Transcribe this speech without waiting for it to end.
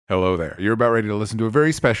Hello there. You're about ready to listen to a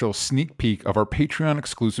very special sneak peek of our Patreon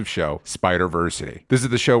exclusive show, Spiderversity. This is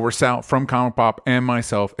the show where Sal from Comic Pop and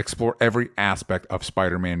myself explore every aspect of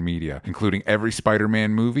Spider-Man media, including every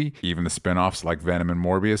Spider-Man movie, even the spin-offs like Venom and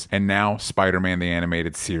Morbius, and now Spider-Man the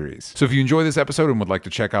Animated Series. So if you enjoy this episode and would like to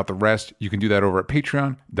check out the rest, you can do that over at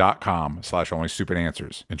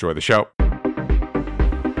patreon.com/onlystupidanswers. Enjoy the show.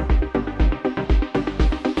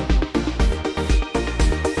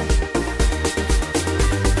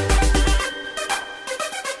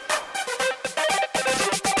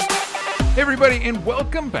 Hey everybody, and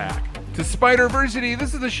welcome back to Spiderversity.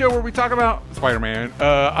 This is the show where we talk about Spider-Man.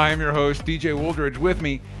 I am your host, DJ Wooldridge. With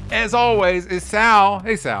me, as always, is Sal.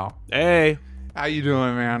 Hey, Sal. Hey. How you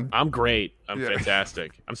doing, man? I'm great. I'm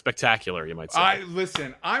fantastic. I'm spectacular, you might say.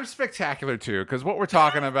 Listen, I'm spectacular too, because what we're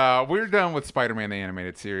talking about, we're done with Spider-Man the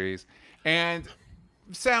Animated Series. And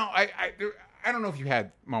Sal, I don't know if you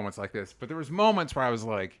had moments like this, but there was moments where I was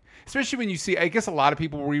like, especially when you see, I guess a lot of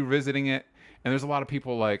people were revisiting it. And there's a lot of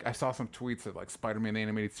people like, I saw some tweets that like Spider-Man the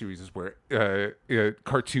Animated Series is where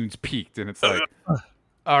cartoons peaked. And it's like,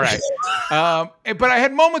 all right. But I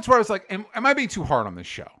had moments where I was like, am I being too hard on this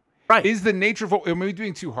show? Right. Is the nature of what, am I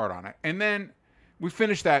being too hard on it? And then we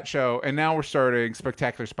finished that show and now we're starting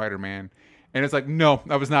Spectacular Spider-Man. And it's like, no,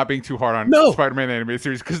 I was not being too hard on Spider-Man the Animated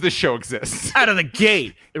Series because this show exists. Out of the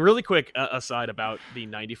gate. A really quick aside about the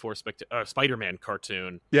 94 Spider-Man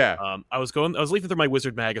cartoon. Yeah. I was leafing through my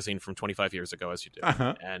Wizard magazine from 25 years ago, as you do.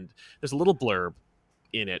 Uh-huh. And there's a little blurb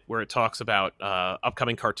in it where it talks about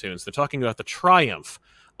upcoming cartoons. They're talking about the triumph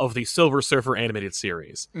of the Silver Surfer animated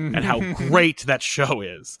series and how great that show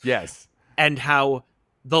is. Yes. And how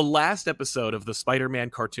the last episode of the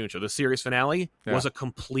Spider-Man cartoon show, the series finale, was a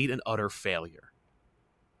complete and utter failure.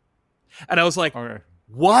 And I was like,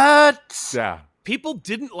 what? Yeah. People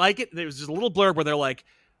didn't like it. There was just a little blurb where they're like,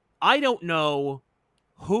 I don't know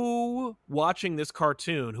who watching this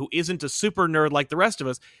cartoon, who isn't a super nerd like the rest of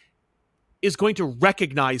us, is going to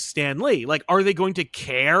recognize Stan Lee. Like, are they going to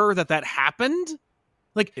care that happened?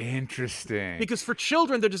 Like, interesting. Because for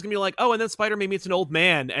children, they're just gonna be like, oh, and then Spider-Man meets an old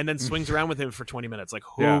man and then swings around with him for 20 minutes. Like,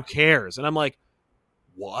 who cares? And I'm like,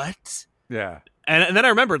 what? Yeah. And then I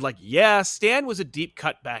remembered, like, yeah, Stan was a deep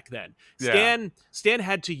cut back then. Stan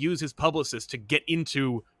had to use his publicist to get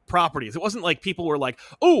into properties. It wasn't like people were like,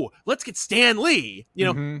 oh, let's get Stan Lee. You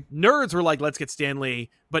know, nerds were like, let's get Stan Lee,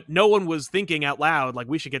 but no one was thinking out loud, like,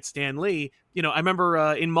 we should get Stan Lee. You know, I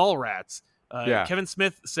remember in Mallrats, Kevin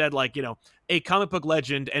Smith said, like, you know, a comic book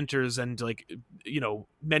legend enters and, like, you know,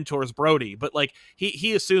 mentors Brody, but like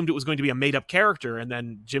he assumed it was going to be a made up character, and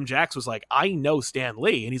then Jim Jacks was like, I know Stan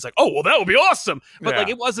Lee, and he's like, oh well, that would be awesome, but like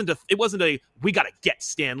it wasn't a we got to get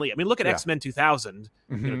Stan Lee. I mean, look at X-Men 2000.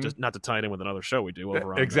 You know, just not to tie it in with another show we do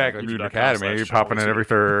over on Mutant Academy. You're popping in every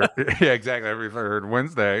third, every third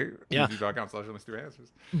Wednesday. YouTube.com/onlystupidanswers.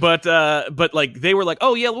 But like they were like,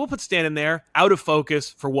 oh yeah, we'll put Stan in there, out of focus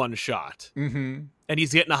for one shot. And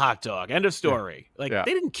he's getting a hot dog. End of story. They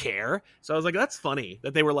didn't care. So I was like, that's funny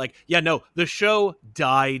that they were like, yeah, no, the show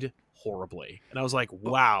died horribly. And I was like,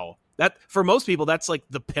 wow. That for most people, that's like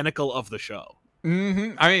the pinnacle of the show. I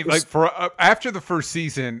mean, like for after the first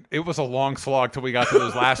season, it was a long slog till we got to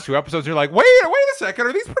those last two episodes. You're like, wait a second,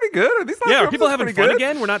 are these pretty good? Are these are people having fun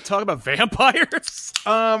again? We're not talking about vampires.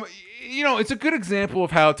 You know, it's a good example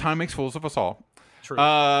of how time makes fools of us all. True.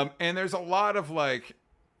 And there's a lot of like,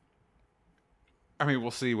 I mean,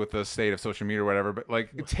 we'll see with the state of social media or whatever, but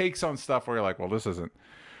like it takes on stuff where you're like, well, this isn't.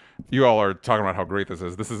 You all are talking about how great this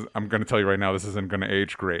is. I'm going to tell you right now, this isn't going to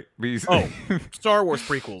age great. Star Wars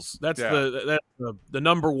prequels. That's the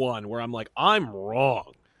number one where I'm like, I'm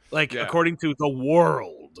wrong. Like according to the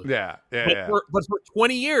world. But for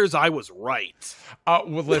 20 years, I was right. Well,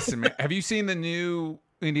 listen, man, have you seen the new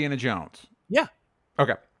Indiana Jones? Yeah.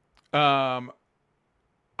 Okay.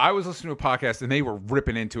 I was listening to a podcast and they were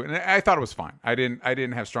ripping into it, and I thought it was fine. I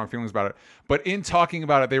didn't have strong feelings about it, but in talking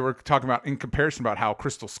about it, they were talking about in comparison about how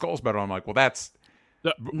Crystal Skull's better. I'm like, well, that's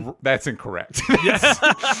incorrect.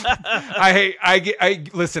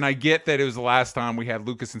 Listen. I get that it was the last time we had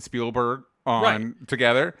Lucas and Spielberg on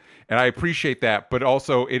together, and I appreciate that, but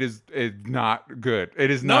also it's not good. It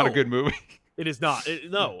is not a good movie. It is not.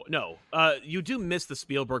 No. You do miss the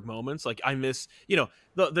Spielberg moments. Like I miss, you know,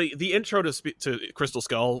 the intro to Crystal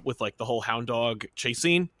Skull with like the whole hound dog chase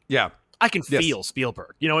scene. Yeah, I can feel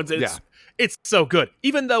Spielberg. You know, it's so good,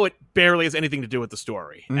 even though it barely has anything to do with the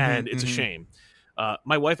story, and it's a shame.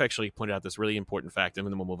 My wife actually pointed out this really important fact, and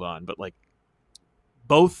then we'll move on. But like,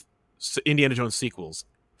 both Indiana Jones sequels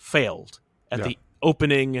failed at the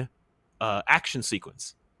opening action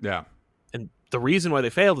sequence. Yeah. And the reason why they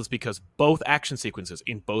failed is because both action sequences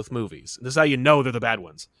in both movies, this is how you know they're the bad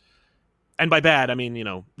ones, And by bad, I mean,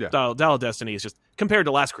 Yeah. Dial of Destiny is just compared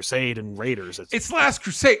to Last Crusade and Raiders. It's Last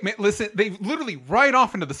Crusade, man. Listen, they literally ride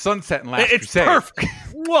off into the sunset in Last Crusade. It's perfect.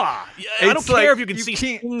 I don't care if you can see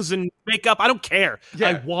can't... things and makeup. I don't care. Yeah.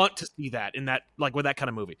 I want to see that in that, like with that kind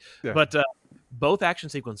of movie. Yeah. But both action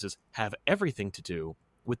sequences have everything to do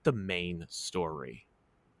with the main story.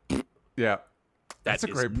 Yeah. That's a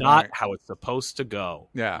great point. Not how it's supposed to go.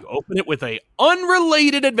 Yeah. You open it with a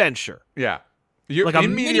unrelated adventure. Yeah. You're like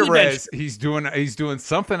in media res, he's doing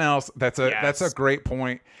something else. That's a great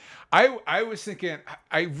point. I was thinking,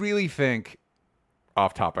 I really think,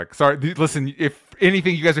 off topic. Sorry, listen, if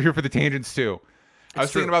anything, you guys are here for the tangents too. I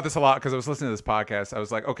was thinking about this a lot because I was listening to this podcast. I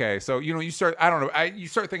was like, okay, so you start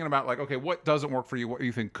thinking about like, okay, what doesn't work for you? What do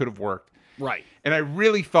you think could have worked? Right. And I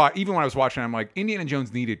really thought, even when I was watching, I'm like, Indiana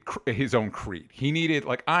Jones needed his own creed. He needed,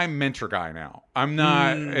 like, I'm mentor guy now. I'm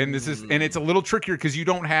not, and it's a little trickier because you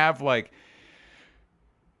don't have like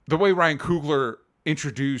the way Ryan Coogler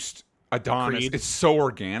introduced Adonis. Creed. It's so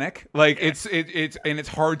organic, like it's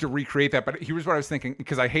hard to recreate that. But here's what I was thinking,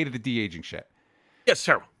 because I hated the de-aging shit. Yes,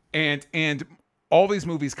 terrible. And all these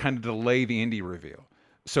movies kind of delay the indie reveal.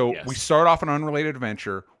 So we start off an unrelated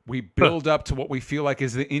adventure. We build up to what we feel like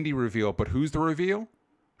is the indie reveal. But who's the reveal?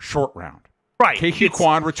 Short Round. Right. KQ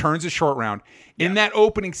Kwan returns a Short Round in that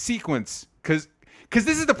opening sequence. Because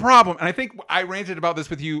this is the problem. And I think I ranted about this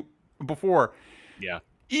with you before. Yeah.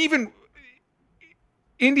 Even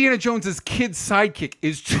Indiana Jones's kid sidekick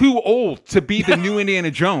is too old to be the new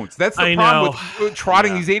Indiana Jones. That's the problem with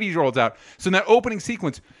trotting these 80-year-olds out. So in that opening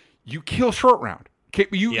sequence, you kill Short Round.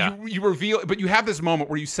 You reveal, but you have this moment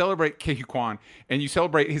where you celebrate Ke-Huy Quan and you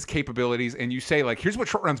celebrate his capabilities, and you say, like, here's what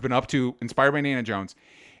Short Round's been up to, inspired by Indiana Jones.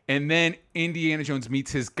 And then Indiana Jones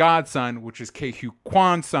meets his godson, which is Ke-Huy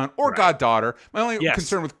Quan's son, or goddaughter. My only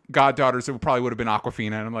concern with goddaughters, it probably would have been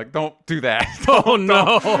Awkwafina, and I'm like, don't do that. Don't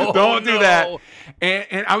do that.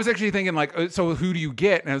 And I was actually thinking, like, so who do you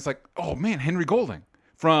get? And I was like, oh man, Henry Golding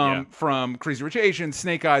from Crazy Rich Asians,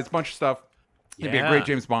 Snake Eyes, bunch of stuff. He'd be a great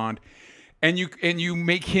James Bond. And you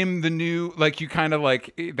make him the new, like, you kind of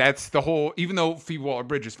like, that's the whole, even though Phoebe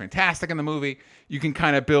Waller-Bridge is fantastic in the movie, you can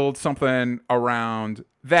kind of build something around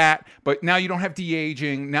that. But now you don't have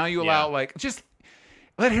de-aging. Now you allow, like, just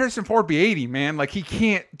let Harrison Ford be 80, man. Like, he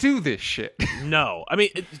can't do this shit. No. I mean,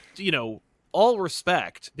 all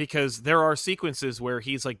respect, because there are sequences where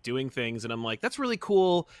he's, like, doing things, and I'm like, that's really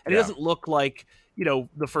cool. And it doesn't look like,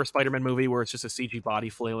 the first Spider-Man movie where it's just a CG body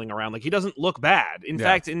flailing around. Like, he doesn't look bad. In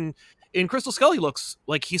fact, in Crystal Skull, he looks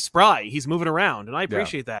like he's spry. He's moving around, and I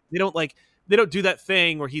appreciate that. They don't do that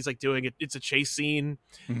thing where he's like doing it. It's a chase scene.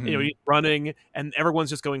 Mm-hmm. He's running, and everyone's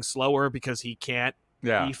just going slower because he can't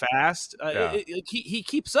be fast. He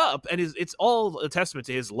keeps up, and it's all a testament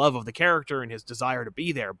to his love of the character and his desire to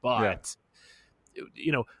be there. But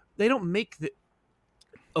they don't make the.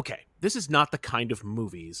 Okay, this is not the kind of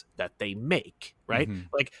movies that they make, right? Mm-hmm.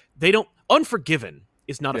 Like, they don't. Unforgiven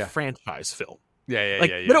is not a franchise film.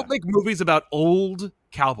 They don't make movies about old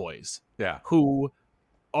cowboys who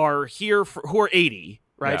are who are 80,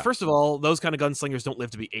 right? Yeah. First of all, those kind of gunslingers don't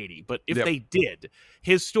live to be 80. But if they did,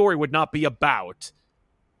 his story would not be about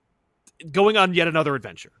going on yet another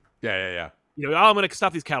adventure. I'm going to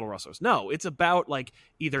stop these cattle rustlers. No, it's about, like,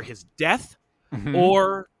 either his death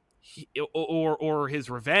or his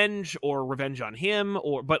revenge, or revenge on him,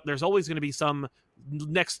 but there's always going to be some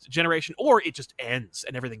next generation, or it just ends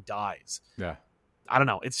and everything dies. I don't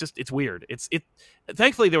know. It's weird.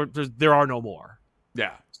 Thankfully there are no more.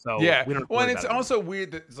 So we don't. Well, and it's also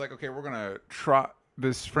weird that it's like, okay, we're gonna trot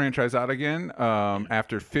this franchise out again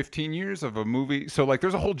after 15 years of a movie. So, like,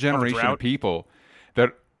 there's a whole generation of people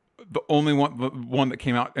that the only one that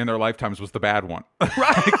came out in their lifetimes was the bad one, right?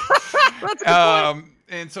 That's a good point.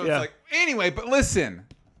 And so it's like, anyway. But listen.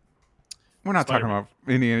 We're not talking about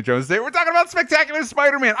Indiana Jones today. We're talking about Spectacular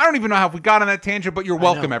Spider-Man. I don't even know how we got on that tangent, but you're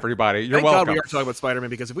welcome, everybody. You're Thank welcome. God we are talking about Spider-Man,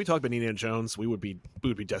 because if we talked about Indiana Jones, we would be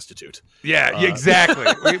destitute. Yeah, exactly.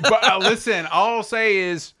 But listen, all I'll say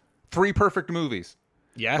is 3 perfect movies.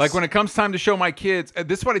 Yes. Like, when it comes time to show my kids,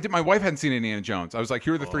 this is what I did. My wife hadn't seen Indiana Jones. I was like,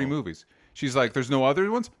 here are the 3 movies. She's like, there's no other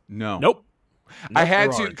ones? No. Nope. I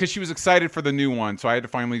had to, because she was excited for the new one, so I had to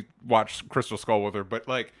finally watch Crystal Skull with her. But,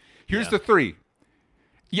 like, here's the 3.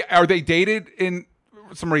 Yeah, are they dated in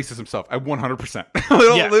some racism stuff? I 100%.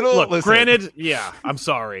 Look, listen. Granted, I'm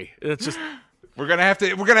sorry. It's just we're gonna have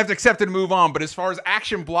to accept it and move on. But as far as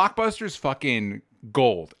action blockbusters, fucking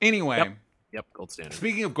gold. Anyway. Yep, gold standard.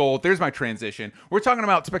 Speaking of gold, there's my transition. We're talking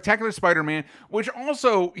about Spectacular Spider-Man, which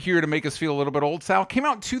also, here to make us feel a little bit old, Sal, came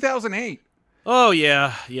out in 2008. Oh,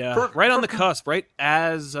 yeah. Right on the cusp, right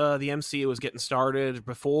as the MCU was getting started,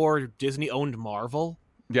 before Disney owned Marvel.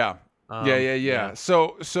 Yeah. Yeah.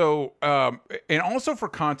 So, and also for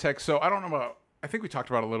context, so I don't know about, I think we talked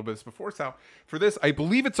about a little bit this before, Sal. For this, I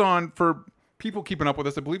believe it's on, for people keeping up with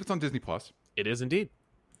us, I believe it's on Disney Plus. It is indeed.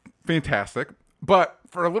 Fantastic. But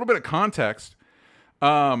for a little bit of context,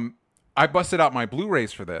 I busted out my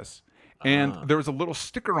Blu-rays for this, and there was a little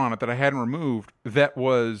sticker on it that I hadn't removed that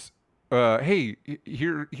was, hey,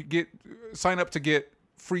 here, sign up to get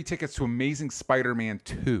free tickets to Amazing Spider-Man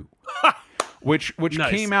 2. Which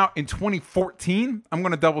nice. Came out in 2014. I'm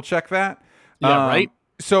going to double check that. Yeah, right.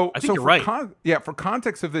 So I think you're right. For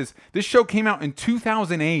context of this show came out in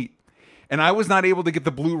 2008, and I was not able to get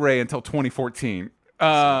the Blu-ray until 2014.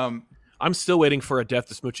 I'm still waiting for a Death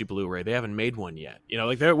to Smoochie Blu-ray. They haven't made one yet. You know,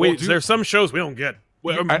 like there's some shows we don't get.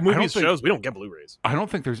 Shows we don't get Blu-rays. I don't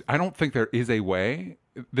think there is a way.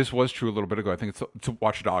 This was true a little bit ago. I think it's to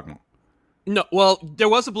watch Dogma. No, well, there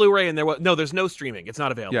was a Blu-ray and there's no streaming. It's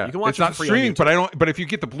not available. Yeah, you can watch it's not streaming, but if you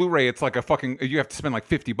get the Blu-ray, it's like you have to spend like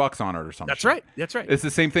 $50 on it or something. That's right. It's the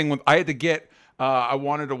same thing with, I had to get, I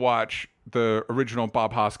wanted to watch the original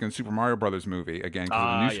Bob Hoskins Super Mario Brothers movie again because of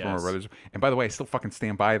the new Super Mario Brothers. And by the way, I still fucking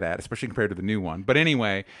stand by that, especially compared to the new one. But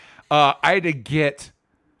anyway, I had to get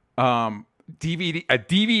a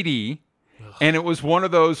DVD, and it was one of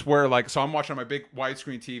those where so I'm watching on my big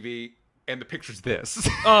widescreen TV. And the picture's this.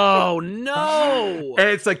 Oh, no. And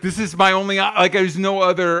it's like, this is my only, there's no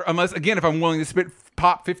other, unless, again, if I'm willing to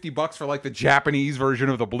pop $50 for the Japanese version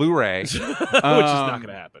of the Blu-ray. Which is not going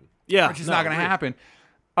to happen. Yeah. Which is not going to happen.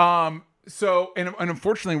 So, and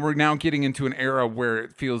unfortunately, we're now getting into an era where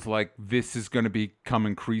it feels like this is going to become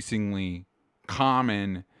increasingly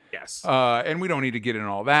common. Yes. And we don't need to get into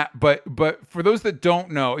all that. But for those that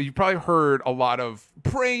don't know, you probably heard a lot of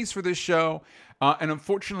praise for this show. And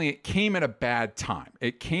unfortunately, it came at a bad time.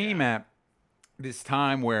 It came at this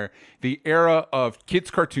time where the era of kids'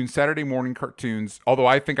 cartoons, Saturday morning cartoons, although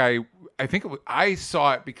I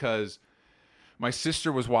saw it because my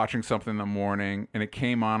sister was watching something in the morning and it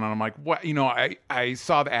came on and I'm like, what? I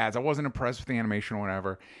saw the ads. I wasn't impressed with the animation or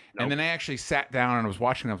whatever. Nope. And then I actually sat down and I was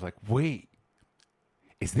watching and I was like, wait.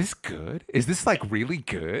 Is this good? Is this really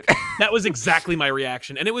good? That was exactly my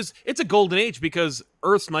reaction. And it's a golden age because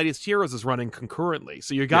Earth's Mightiest Heroes is running concurrently.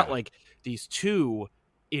 So you got these two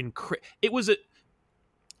and by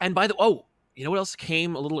the you know what else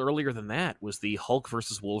came a little earlier than that was the Hulk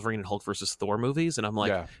versus Wolverine and Hulk versus Thor movies. And I'm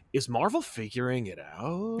like, is Marvel figuring it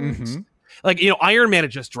out? Mm-hmm. Iron Man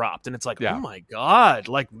had just dropped, and it's like, oh my god,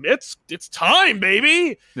 it's time,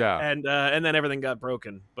 baby. Yeah, and then everything got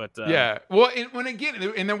broken. But well,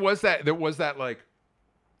 there was that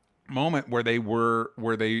moment where they were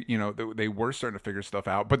starting to figure stuff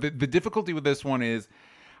out. But the difficulty with this one is,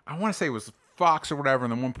 I want to say it was Fox or whatever,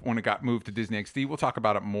 and then one point when it got moved to Disney XD, we'll talk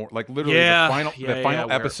about it more. Literally, the final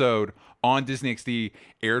episode on Disney XD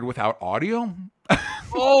aired without audio.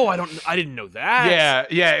 Oh, I didn't know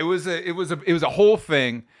that. Yeah. It was a whole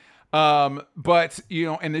thing. But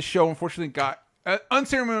and this show unfortunately got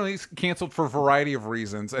unceremoniously canceled for a variety of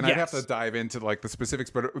reasons, and I'd have to dive into the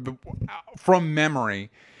specifics. But from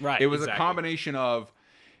memory, right, it was a combination of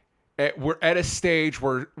we're at a stage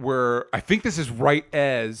where I think this is right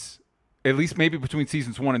as. At least maybe between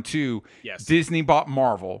seasons 1 and 2, Disney bought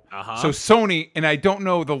Marvel. So Sony, and I don't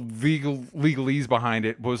know the legalese behind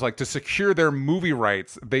it, was to secure their movie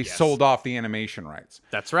rights, they sold off the animation rights.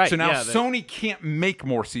 That's right. So now Sony can't make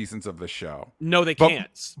more seasons of the show. No, they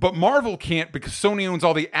can't. But Marvel can't because Sony owns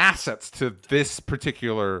all the assets to this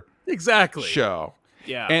particular show.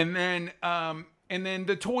 Yeah. And then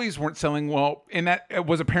the toys weren't selling well, and that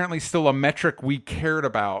was apparently still a metric we cared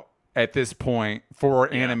about at this point for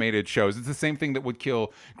animated shows. It's the same thing that would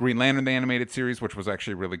kill Green Lantern, the animated series, which was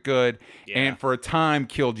actually really good. Yeah. And for a time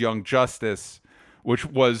killed Young Justice, which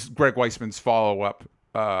was Greg Weisman's follow-up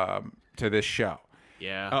to this show.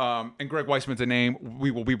 Yeah. And Greg Weisman's a name we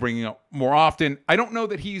will be bringing up more often. I don't know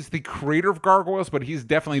that he's the creator of Gargoyles, but he's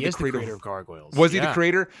definitely the creator of Gargoyles. Was he the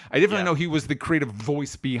creator? I definitely know he was the creative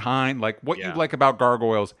voice behind what you like about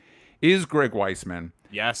Gargoyles is Greg Weisman.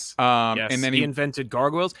 Yes. And then he invented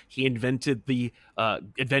Gargoyles. He invented the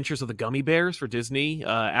Adventures of the Gummy Bears for Disney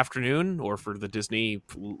Afternoon or for the Disney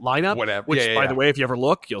lineup. Whatever. Which, by the way, if you ever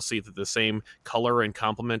look, you'll see that the same color and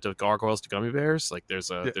complement of Gargoyles to Gummy Bears.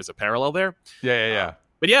 There's a parallel there. Yeah.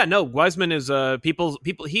 But Weisman is people.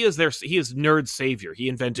 He is nerd savior. He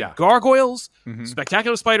invented Gargoyles,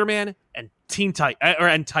 Spectacular Spider-Man, and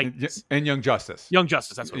Titans and Young Justice. Young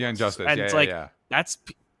Justice. That's what Young Justice. And it's that's.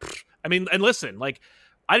 I mean, and listen,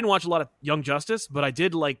 I didn't watch a lot of Young Justice, but I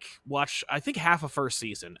did watch, I think, half of first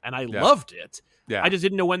season, and I loved it. Yeah. I just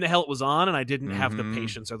didn't know when the hell it was on, and I didn't have the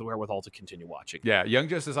patience or the wherewithal to continue watching. Yeah, Young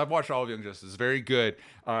Justice. I've watched all of Young Justice. It's very good.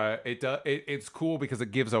 It's cool because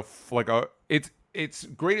it gives its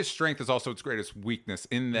greatest strength is also its greatest weakness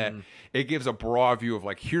in that it gives a broad view of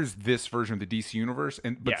here's this version of the DC universe,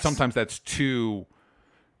 but sometimes that's too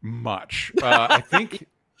much. I think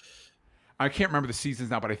I can't remember the seasons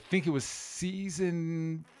now, but I think it was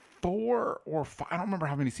season 4 or 5. I don't remember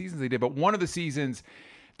how many seasons they did, but one of the seasons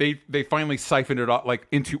they finally siphoned it off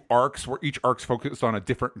into arcs where each arc's focused on a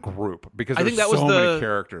different group because I think that was many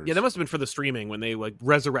characters. Yeah, that must have been for the streaming when they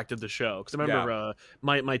resurrected the show. Because I remember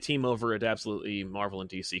my team over at Absolutely Marvel and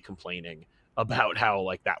DC complaining about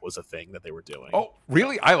how that was a thing that they were doing. Oh,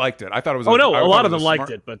 really? I liked it. I thought it was. A lot of them liked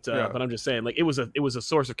it, but I'm just saying, it was a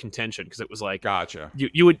source of contention because it was gotcha.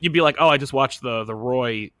 You'd be like, oh, I just watched the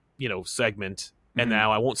Roy segment, and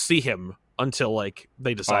now I won't see him until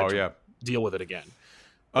they decide to deal with it again.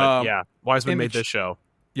 But Wiseman made this show.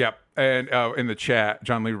 Yep. And in the chat,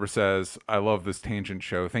 John Lieber says, I love this tangent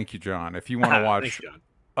show. Thank you, John. If you want to watch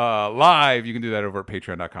live, you can do that over at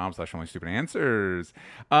patreon.com/onlystupidanswers.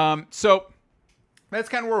 So that's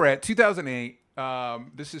kind of where we're at. 2008.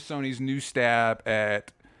 This is Sony's new stab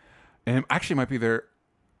at, and actually might be their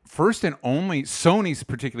first and only, Sony's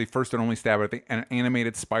particularly first and only stab at an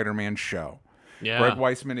animated Spider-Man show. Yeah. Greg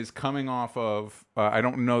Weisman is coming off of, I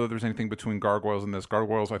don't know that there's anything between Gargoyles and this.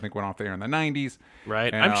 Gargoyles, I think, went off there in the 90s.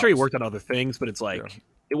 Right. And I'm sure he worked on other things, but it's it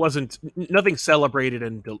wasn't, nothing celebrated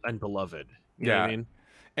and beloved. You know what I mean?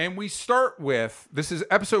 And we start with, this is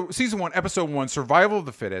season 1, episode 1, Survival of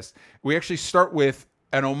the Fittest. We actually start with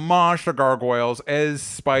an homage to Gargoyles as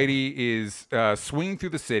Spidey is swinging through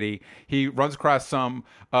the city. He runs across some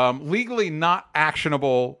legally not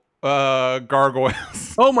actionable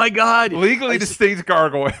gargoyles. Oh my god, legally distinct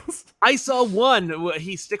gargoyles. I saw one.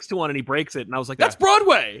 He sticks to one and he breaks it, and I was like, "That's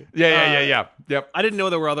Broadway." Yeah. Yep. I didn't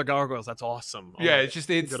know there were other gargoyles. That's awesome.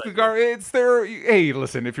 It's their. Hey,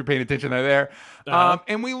 listen, if you're paying attention, they're there.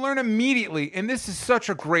 And we learn immediately, and this is such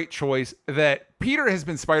a great choice, that Peter has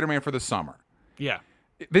been Spider-Man for the summer. Yeah.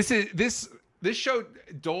 This show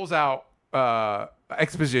doles out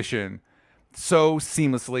exposition so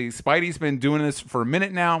seamlessly. Spidey's been doing this for a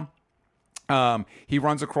minute now. He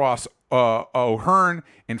runs across O'Hearn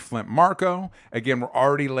and Flint Marko. Again, we're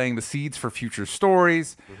already laying the seeds for future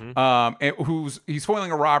stories. And he's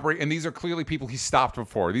foiling a robbery, and these are clearly people he stopped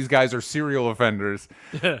before. These guys are serial offenders.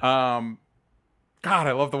 God,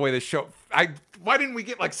 I love the way this show. Why didn't we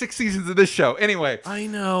get 6 seasons of this show? Anyway, I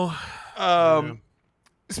know.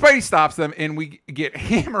 Spidey stops them, and we get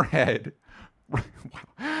Hammerhead.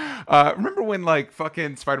 Remember when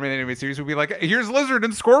fucking Spider-Man animated series would be here's Lizard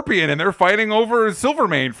and Scorpion and they're fighting over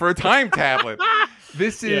Silvermane for a time tablet.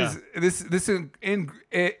 This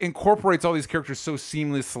incorporates all these characters so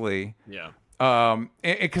seamlessly. Yeah.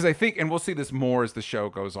 Because I think, and we'll see this more as the show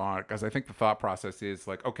goes on, because I think the thought process is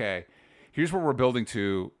okay, here's where we're building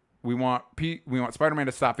to. We want Spider-Man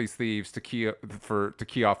to stop these thieves to key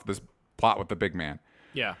off this plot with the big man.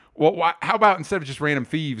 Yeah. Well, how about instead of just random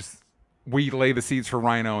thieves, we lay the seeds for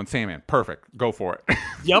Rhino and Sandman? Perfect. Go for it.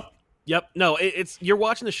 Yep. No, it's you're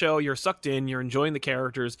watching the show, you're sucked in, you're enjoying the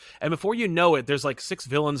characters, and before you know it, there's 6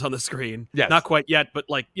 villains on the screen. Yes. Not quite yet, but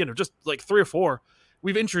just 3 or 4.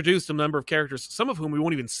 We've introduced a number of characters, some of whom we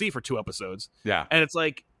won't even see for 2 episodes. Yeah. And it's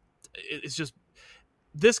it's just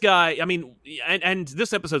this guy. I mean, and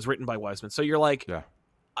this episode's written by Wiseman, so you're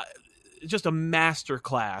just a master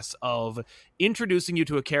class of introducing you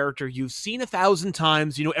to a character you've seen 1,000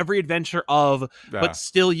 times, every adventure of, but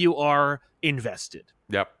still you are invested.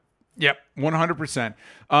 Yep, 100%.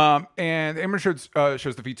 And Amber shows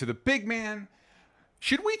the feed to the big man.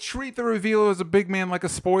 Should we treat the reveal as a big man like a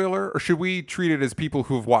spoiler, or should we treat it as people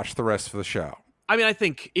who have watched the rest of the show? I mean, I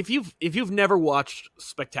think if you've never watched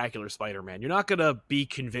Spectacular Spider-Man, you're not gonna be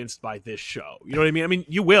convinced by this show. You know what I mean? I mean,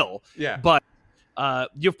 you will. Yeah. But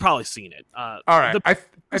you've probably seen it. All right. I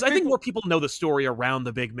think more people know the story around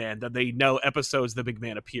the big man than they know episodes the big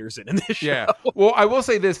man appears in this show. Yeah. Well, I will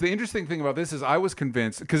say this. The interesting thing about this is I was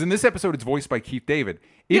convinced, because in this episode it's voiced by Keith David.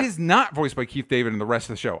 It is not voiced by Keith David in the rest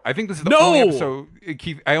of the show. I think this is the only episode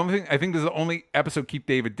I think this is the only episode Keith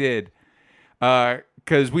David did.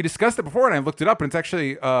 Because we discussed it before and I looked it up, and it's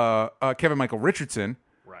actually Kevin Michael Richardson.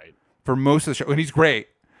 Right. For most of the show. And he's great.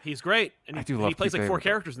 He's great. And I do love he plays Keith 4 David.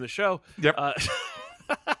 characters in the show. Yep.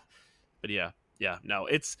 But yeah, no,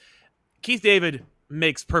 it's Keith David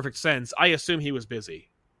makes perfect sense. I assume he was busy.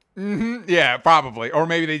 Mm-hmm. Yeah, probably. Or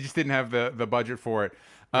maybe they just didn't have the budget for it.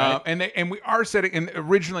 Right. And we are setting. And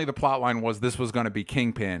originally the plot line was this was going to be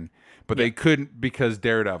Kingpin, but they couldn't because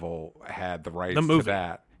Daredevil had the rights to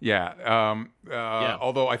that. Yeah.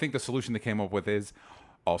 Although I think the solution they came up with is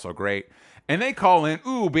also great. And they call in,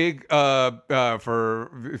 big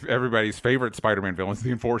for everybody's favorite Spider-Man villains,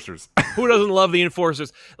 the Enforcers. Who doesn't love the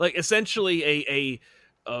Enforcers? Like, essentially a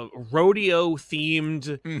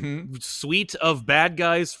rodeo-themed suite of bad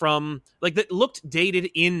guys from, like, that looked dated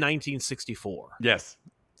in 1964. Yes.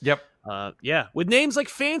 Yep. With names like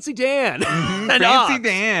Fancy Dan. And Fancy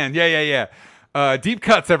Dan. Yeah. Deep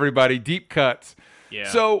cuts, everybody. Deep cuts. Yeah.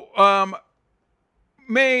 So,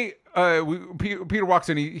 May... Peter walks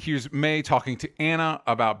in. He hears May talking to Anna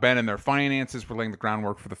about Ben and their finances. We're laying the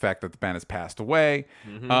groundwork for the fact that Ben has passed away.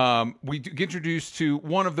 We get introduced to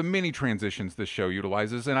one of the many transitions this show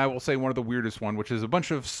utilizes, and I will say one of the weirdest one, which is a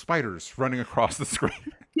bunch of spiders running across the screen.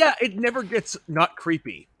 Yeah, it never gets not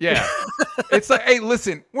creepy. Yeah. It's like, hey,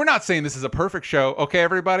 listen, we're not saying this is a perfect show, okay,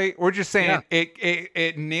 everybody? We're just saying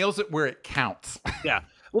it nails it where it counts. Yeah.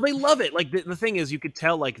 Well, they love it. Like, the thing is, you could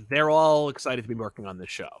tell, like, they're all excited to be working on this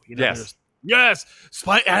show. You know, yes.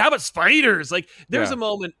 How about spiders? Like, there's a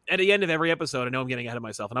moment at the end of every episode. I know I'm getting ahead of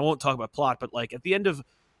myself, and I won't talk about plot, but, like, at the end of,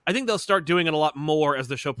 I think they'll start doing it a lot more as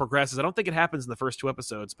the show progresses. I don't think it happens in the first 2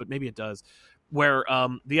 episodes, but maybe it does. Where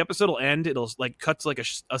the episode will end, it'll, like, cut to, like,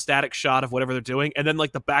 a static shot of whatever they're doing, and then,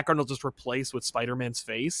 like, the background will just replace with Spider-Man's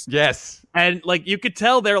face. Yes. And, like, you could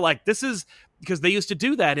tell they're like, this is... Because they used to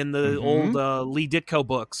do that in the old Lee Ditko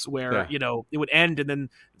books where, you know, it would end and then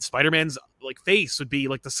Spider-Man's, like, face would be,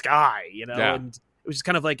 like, the sky, you know? Yeah. And it was just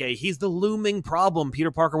kind of like he's the looming problem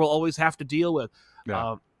Peter Parker will always have to deal with.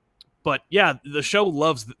 Yeah. But, yeah, the show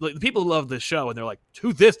loves... the people love this show, and they're like,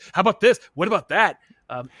 do this, how about this, what about that?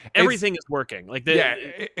 Everything is working. Like,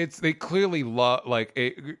 they clearly love, like,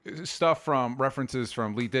 stuff from references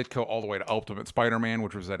from Lee Ditko all the way to Ultimate Spider-Man,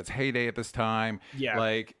 which was at its heyday at this time. Yeah.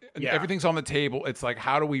 Like, everything's on the table. It's like,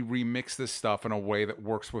 how do we remix this stuff in a way that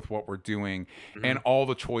works with what we're doing? And all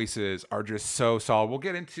the choices are just so solid. We'll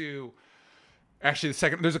get into... Actually,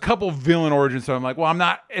 there's a couple villain origins, so I'm like, well, I'm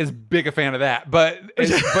not as big a fan of that, but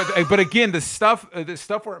again, the stuff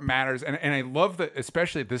where it matters, and I love that,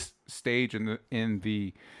 especially at this stage in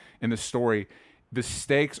the story, the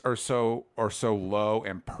stakes are so low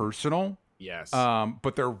and personal. Yes.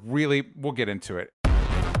 But they're really, we'll get into it.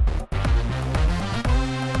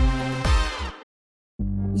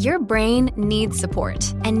 Your brain needs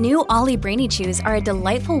support, and new Ollie Brainy Chews are a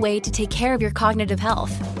delightful way to take care of your cognitive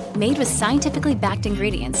health. Made with scientifically backed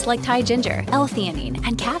ingredients like Thai ginger, L-theanine,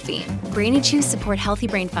 and caffeine, Brainy Chews support healthy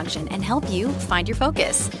brain function and help you find your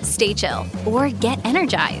focus, stay chill, or get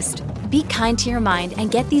energized. Be kind to your mind and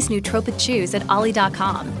get these nootropic chews at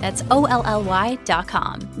ollie.com. That's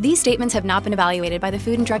OLLY.com. These statements have not been evaluated by the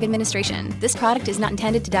Food and Drug Administration. This product is not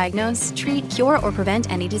intended to diagnose, treat, cure, or prevent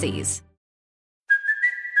any disease.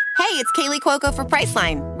 Hey, it's Kaylee Cuoco for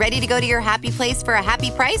Priceline. Ready to go to your happy place for a happy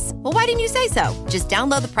price? Well, why didn't you say so? Just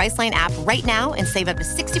download the Priceline app right now and save up to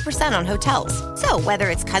 60% on hotels. So whether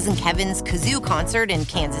it's Cousin Kevin's Kazoo Concert in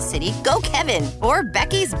Kansas City, go Kevin, or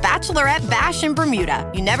Becky's Bachelorette Bash in Bermuda,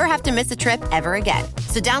 you never have to miss a trip ever again.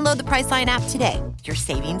 So download the Priceline app today. Your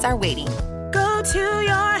savings are waiting. Go to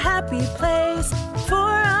your happy place for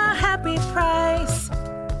a happy price.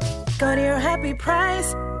 Go to your happy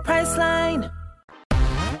price, Priceline.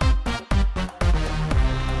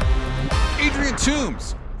 Adrian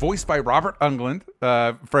Toombs, voiced by Robert Englund,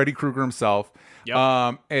 Freddy Krueger himself,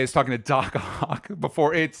 is talking to Doc Ock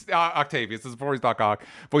before it's Octavius. This is before he's Doc Ock,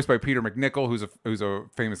 voiced by Peter McNichol, who's a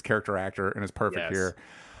famous character actor and is perfect here.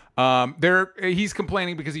 He's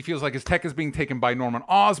complaining because he feels like his tech is being taken by Norman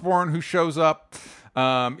Osborn, who shows up.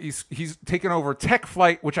 He's taken over Tech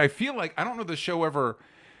Flight, which I feel like, I don't know if the show ever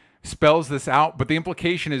spells this out, but the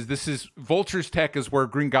implication is this is Vulture's tech is where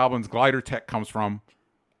Green Goblin's glider tech comes from.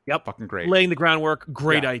 Yep. Fucking great. Laying the groundwork.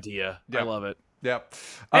 Great idea. Yep. I love it. Yep.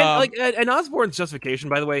 And Osborn's justification,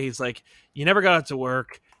 by the way, he's like, you never got it to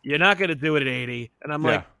work. You're not going to do it at 80. And I'm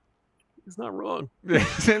like, he's not wrong.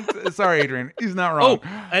 Sorry, Adrian. He's not wrong.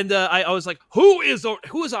 Oh, and I was like, who is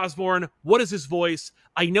Osborn? What is his voice?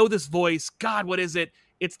 I know this voice. God, what is it?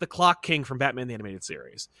 It's the Clock King from Batman the Animated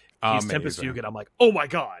Series. He's Tempest Fugit. I'm like, oh my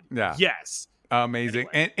God. Yeah. Yes. Amazing.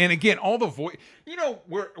 Anyway. And again, all the voice,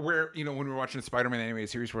 where when we were watching the Spider-Man animated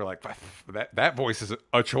series, we're like, that voice is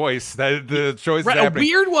a choice. The choice is happening. A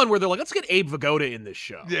weird one where they're like, let's get Abe Vigoda in this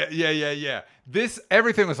show. Yeah.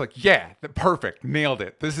 Everything was like, perfect. Nailed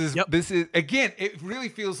it. This is again, it really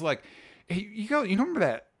feels like, hey, you remember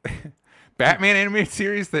that Batman animated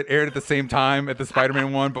series that aired at the same time at the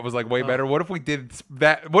Spider-Man one, but was like way better? What if we did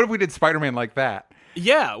that? What if we did Spider-Man like that?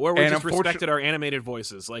 Yeah, where we And just respected our animated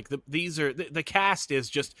voices. Like the cast is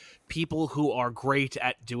just people who are great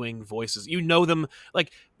at doing voices. You know them.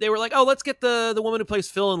 Like they were like, oh, let's get the woman who plays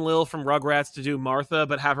Phil and Lil from Rugrats to do Martha,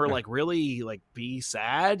 but have her like really like be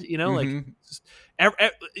sad. You know, like just,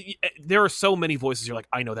 there are so many voices. You're like,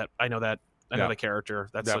 I know that the character.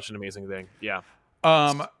 That's such an amazing thing. Yeah,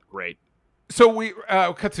 great. So we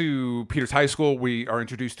cut to Peter's high school. We are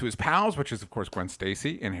introduced to his pals, which is, of course, Gwen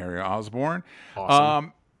Stacy and Harry Osborn.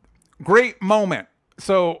 Awesome. Great moment.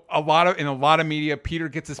 So in a lot of media, Peter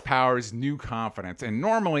gets his powers, new confidence, and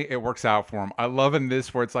normally it works out for him. I love in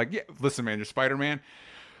this where it's like, yeah, listen, man, you're Spider-Man,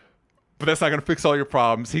 but that's not going to fix all your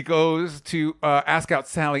problems. He goes to ask out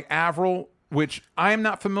Sally Averill, which I am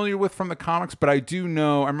not familiar with from the comics, but I do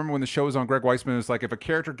know. I remember when the show was on, Greg Weisman was like, if a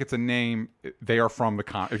character gets a name, they are from the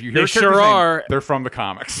comics. If you hear name, they're from the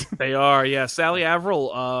comics. They are, yeah. Sally Averill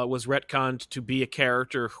was retconned to be a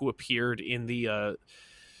character who appeared in the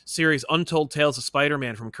series Untold Tales of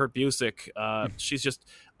Spider-Man from Kurt Busiek. She's just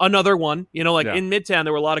another one. You know, like in Midtown,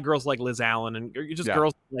 there were a lot of girls like Liz Allen and just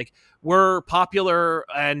girls like were popular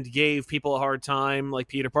and gave people a hard time, like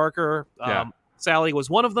Peter Parker. Sally was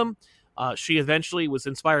one of them. She eventually was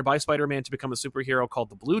inspired by Spider-Man to become a superhero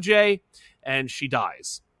called the Blue Jay, and she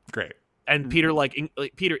dies. Great. And Peter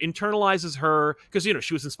Peter internalizes her because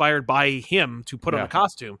she was inspired by him to put on a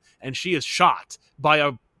costume, and she is shot by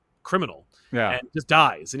a criminal and just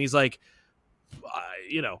dies. And he's like,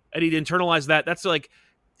 and he'd internalize that. That's like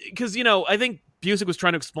because I think Busiek was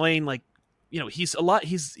trying to explain like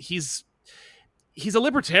he's a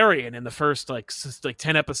libertarian in the first like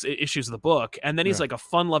 10 issues of the book, and then he's like a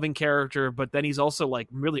fun-loving character, but then he's also like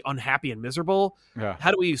really unhappy and miserable.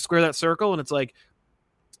 How do we square that circle? And it's like,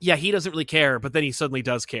 he doesn't really care, but then he suddenly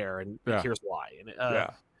does care, and here's why. And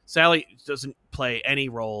Sally doesn't play any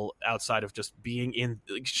role outside of just being in.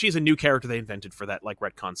 She's a new character they invented for that like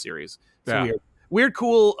retcon series. It's weird,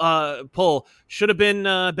 cool pull. Should have been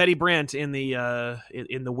Betty Brant in the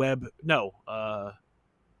web. No.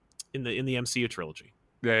 In the MCU trilogy.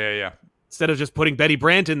 Yeah. Instead of just putting Betty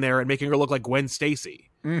Brant in there and making her look like Gwen Stacy.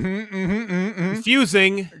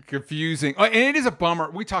 Confusing. Oh, and it is a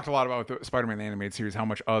bummer. We talked a lot about the Spider-Man the animated series, how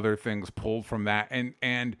much other things pulled from that.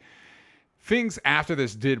 And things after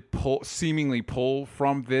this did seemingly pull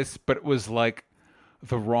from this, but it was like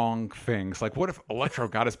the wrong things. Like, what if Electro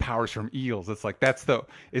got his powers from eels? It's like,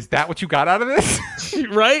 is that what you got out of this?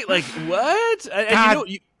 Right? Like, what? God,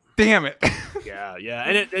 damn it. Yeah.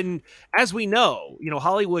 And as we know,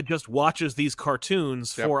 Hollywood just watches these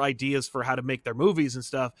cartoons for ideas for how to make their movies and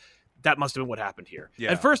stuff. That must have been what happened here.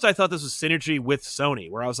 Yeah. At first, I thought this was synergy with Sony,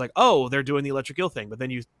 where I was like, oh, they're doing the Electric Eel thing. But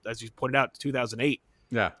then as you pointed out, 2008.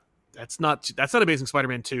 Yeah. That's not Amazing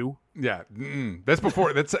Spider-Man 2. Yeah. That's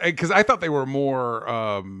before. That's because I thought they were more,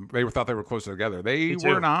 thought they were closer together. They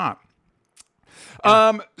were not.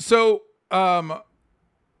 Yeah.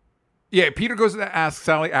 Peter goes to ask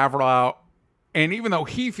Sally Averill out, and even though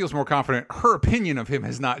he feels more confident, her opinion of him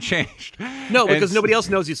has not changed. No, because nobody else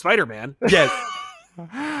knows he's Spider-Man. Yes.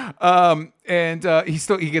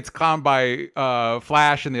 He gets calmed by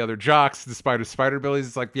Flash and the other jocks, despite his spider abilities.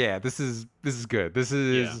 It's like, this is good. This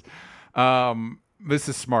is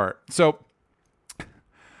smart. So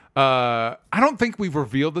I don't think we've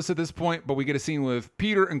revealed this at this point, but we get a scene with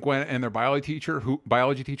Peter and Gwen and their biology teacher,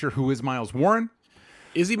 who is Miles Warren.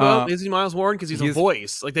 Is he Miles Warren? Because he's a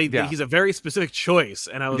voice. Like he's a very specific choice,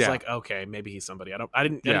 and I was like, okay, maybe he's somebody. I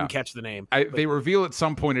didn't catch the name. They reveal at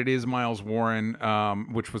some point it is Miles Warren,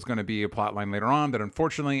 which was going to be a plot line later on. That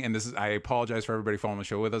unfortunately, and I apologize for everybody following the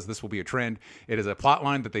show with us. This will be a trend. It is a plot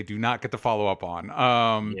line that they do not get to follow up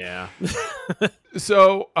on.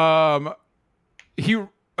 So he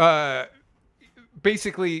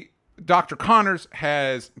basically Dr. Connors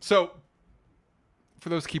has for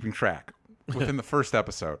those keeping track. Within the first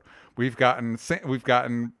episode, we've gotten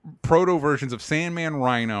proto versions of Sandman,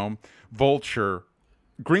 Rhino, Vulture,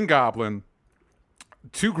 Green Goblin,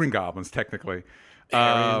 2 Green Goblins technically,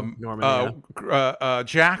 Jackal,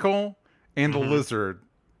 and the Lizard.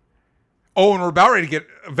 Oh, and we're about ready to get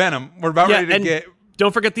Venom. We're about ready to get.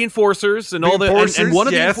 Don't forget the Enforcers and all the and one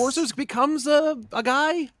of the Enforcers becomes a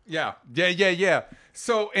guy. Yeah.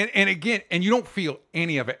 So and again, and you don't feel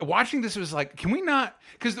any of it. Watching this was like, can we not?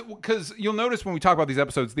 Because you'll notice when we talk about these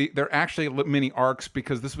episodes, they're actually mini arcs,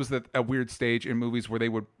 because this was a weird stage in movies where they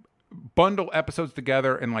would bundle episodes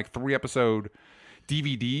together in like 3-episode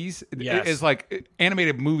DVDs. Yes. It's like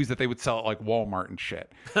animated movies that they would sell at like Walmart and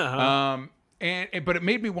shit. But it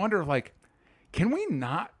made me wonder, like, could we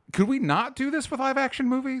not do this with live action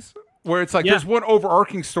movies? where it's like Yeah. there's one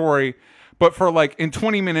overarching story, but for like in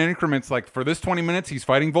 20-minute increments, like for this 20 minutes he's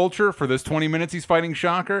fighting Vulture, for this 20 minutes he's fighting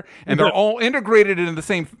Shocker, and they're all integrated into the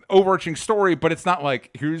same overarching story, but it's not like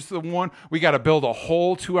here's the one we got to build a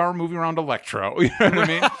whole 2-hour movie around Electro. You know what I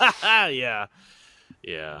mean? Yeah.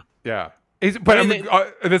 Yeah.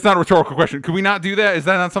 That's not a rhetorical question. Could we not do that? Is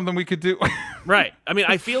that not something we could do? Right. I mean,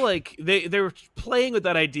 I feel like they were playing with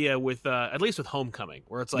that idea with at least with Homecoming,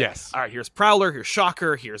 where it's like, Yes. all right, here's Prowler, here's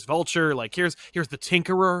Shocker, here's Vulture, like here's the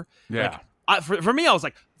Tinkerer. Yeah. Like, for me, I was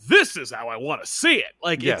like, this is how I want to see it.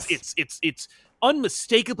 Like Yes. it's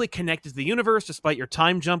unmistakably connected to the universe, despite your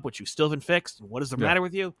time jump, which you still haven't fixed. What is the matter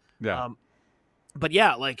with you? Yeah. But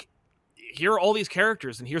yeah, like here are all these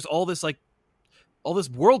characters, and here's all this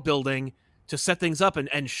world building to set things up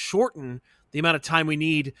and shorten the amount of time we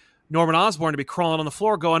need Norman Osborn to be crawling on the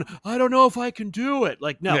floor going, I don't know if I can do it.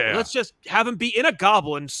 Like, no, let's just have him be in a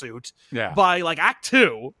goblin suit by like Act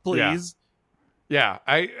 2, please. Yeah,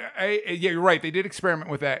 you're right. They did experiment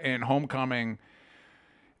with that in Homecoming,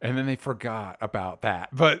 and then they forgot about that.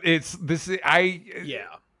 But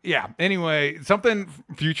yeah. Anyway, something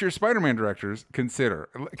future Spider-Man directors consider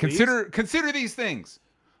these things: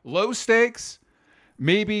 low stakes,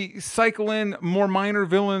 maybe cycle in more minor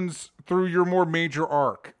villains through your more major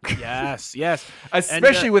arc. Yes.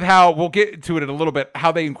 Especially with how we'll get to it in a little bit.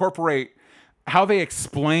 How they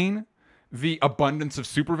explain the abundance of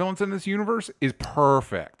supervillains in this universe is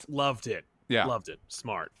perfect. Loved it. Yeah. Loved it.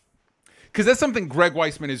 Smart. Because that's something Greg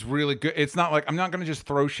Weisman is really good. It's not like, I'm not going to just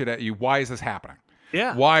throw shit at you. Why is this happening?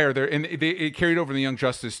 Yeah. Why are there, and it carried over to the Young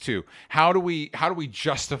Justice too. How do we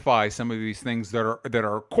justify some of these things that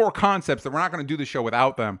are core concepts that we're not going to do the show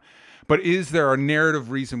without them? But is there a narrative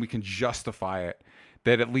reason we can justify it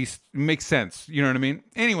that at least makes sense? You know what I mean?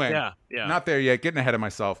 Anyway, not there yet. Getting ahead of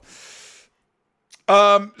myself.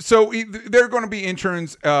 So they're going to be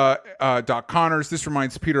interns, Doc Connors. This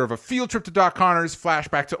reminds Peter of a field trip to Doc Connors.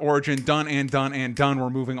 Flashback to Origin. Done. We're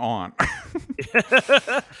moving on.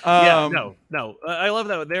 No. I love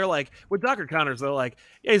that. They're like, with Dr. Connors, they're like,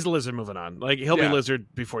 yeah, he's a lizard moving on. Like, he'll be Lizard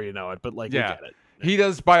before you know it, but like, you get it. He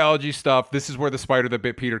does biology stuff. This is where the spider that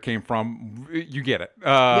bit Peter came from. You get it.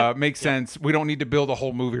 Makes sense. We don't need to build a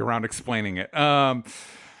whole movie around explaining it.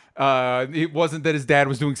 It wasn't that his dad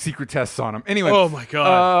was doing secret tests on him. Anyway. Oh my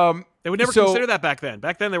God. They would never consider that back then.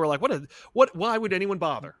 Back then they were like, why would anyone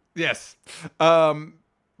bother? Yes.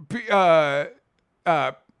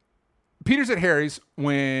 Peter's at Harry's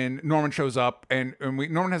when Norman shows up, and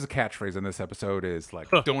Norman has a catchphrase in this episode is like,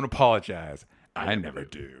 don't apologize. I never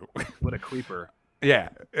do. What a creeper. Yeah,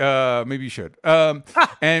 maybe you should. And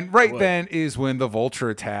then is when the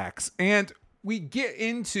Vulture attacks. And we get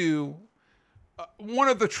into one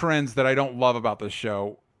of the trends that I don't love about this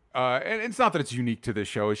show, and it's not that it's unique to this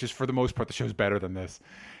show, it's just for the most part the show's better than this,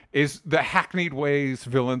 is the hackneyed ways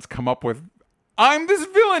villains come up with, I'm this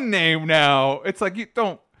villain name now. It's like, you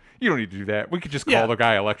don't need to do that. We could just call the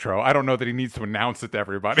guy Electro. I don't know that he needs to announce it to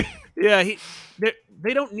everybody. Yeah,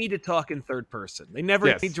 they don't need to talk in third person. They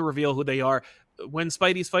never need to reveal who they are. When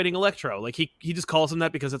Spidey's fighting Electro, like he just calls him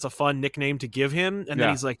that because it's a fun nickname to give him, and then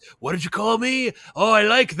he's like, "What did you call me? Oh, I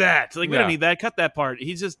like that." Like we don't need that. Cut that part.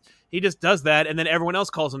 He just does that, and then everyone else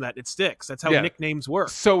calls him that. It sticks. That's how nicknames work.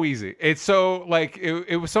 So easy. It's so like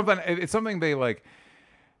it was something. It's something they like.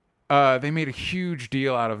 They made a huge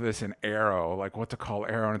deal out of this in Arrow, like what to call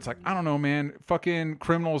Arrow, and it's like, I don't know, man. Fucking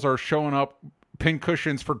criminals are showing up pin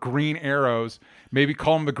cushions for green arrows. Maybe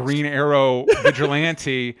call him the Green Arrow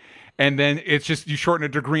Vigilante. And then it's just, you shorten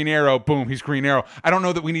it to Green Arrow, boom, he's Green Arrow. I don't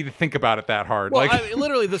know that we need to think about it that hard. Well,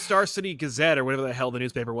 literally the Star City Gazette or whatever the hell the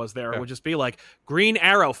newspaper was there would just be like, Green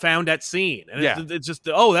Arrow found at scene. And it's just,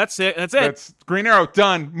 that's it. That's Green Arrow,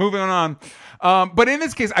 done, moving on. But in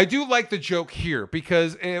this case, I do like the joke here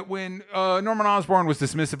because when Norman Osborn was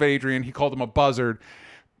dismissive of Adrian, he called him a buzzard.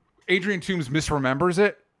 Adrian Toomes misremembers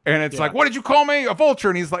it. And it's like, what did you call me? A vulture?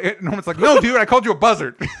 And he's like, Norman's like, no, dude, I called you a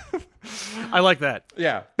buzzard. I like that.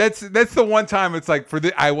 Yeah, that's the one time it's like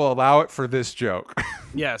I will allow it for this joke.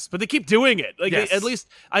 Yes, but they keep doing it. Like at least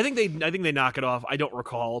I think they knock it off. I don't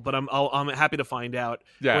recall, but I'm happy to find out.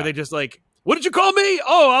 Yeah. Where they just like, what did you call me?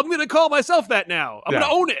 Oh, I'm gonna call myself that now. I'm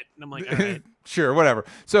gonna own it. And I'm like, all right. Sure, whatever.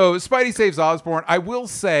 So Spidey saves Osborn. I will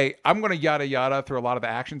say I'm going to yada yada through a lot of the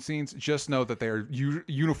action scenes. Just know that they are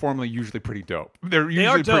uniformly usually pretty dope. They're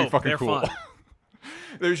usually pretty fucking cool.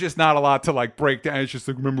 There's just not a lot to like break down. It's just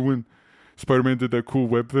like, remember when Spider-Man did that cool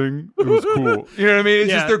web thing? It was cool. You know what I mean?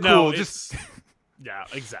 It's just they're cool. Just yeah,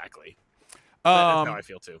 exactly. That's how I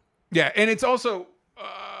feel too. Yeah, and it's also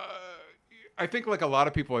I think like a lot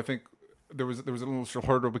of people, I think there was a little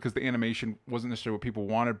hurdle because the animation wasn't necessarily what people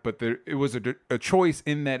wanted, but it was a choice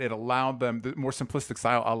in that it allowed them, the more simplistic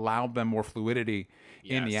style allowed them more fluidity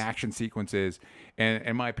in the action sequences, and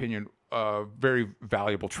in my opinion, a very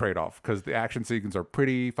valuable trade-off because the action sequences are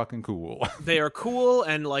pretty fucking cool. They are cool,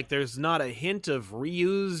 and like there's not a hint of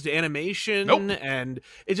reused animation. Nope. And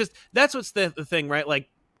it just, that's what's the thing, right? Like,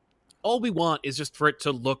 all we want is just for it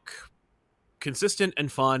to look consistent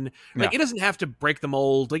and fun. Like, it doesn't have to break the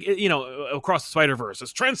mold. Like, across the Spider-Verse,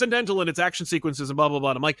 it's transcendental in its action sequences and blah blah blah.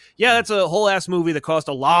 And I'm like, yeah, that's a whole ass movie that cost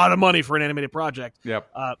a lot of money for an animated project.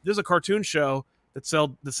 Yep. There's a cartoon show that's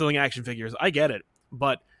selling action figures. I get it,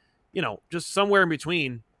 but just somewhere in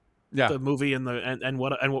between the movie and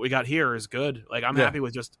what we got here is good. Like, I'm happy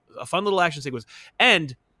with just a fun little action sequence.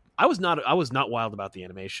 And I was not wild about the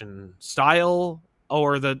animation style.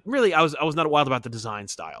 Or I was not wild about the design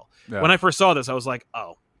style. Yeah. When I first saw this, I was like,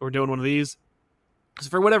 oh, we're doing one of these? Because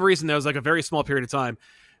for whatever reason, there was like a very small period of time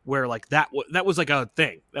where like that was like a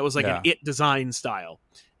thing. That was like an It design style.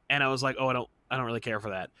 And I was like, oh, I don't really care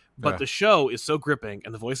for that. But the show is so gripping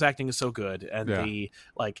and the voice acting is so good. And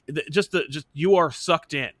just you are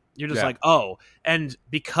sucked in. You're just like, oh. And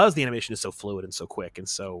because the animation is so fluid and so quick and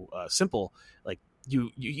so simple, like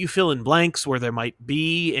you fill in blanks where there might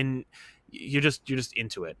be, and you're just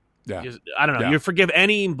into it. Yeah. I don't know. You forgive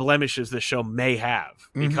any blemishes this show may have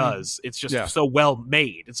because it's just so well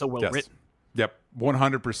made. It's so well written. Yep.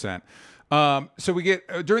 100%. So we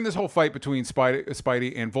get during this whole fight between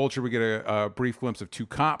Spidey and Vulture, we get a brief glimpse of two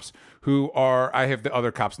cops who are, I have the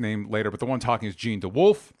other cop's name later, but the one talking is Jean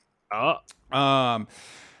DeWolf.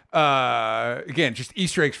 Again, just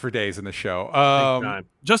Easter eggs for days in the show.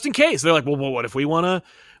 Just in case. They're like, well, what if we want to,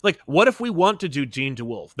 what if we want to do Jean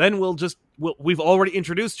DeWolf? Then we've already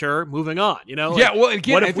introduced her, moving on, again,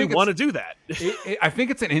 what if we want to do that? I think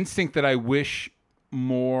it's an instinct that I wish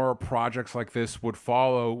more projects like this would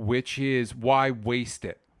follow, which is why waste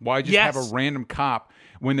it? Why just have a random cop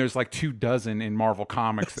when there's like 24 in Marvel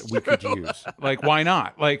comics that we could use? Like, why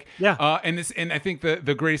not? Like, and I think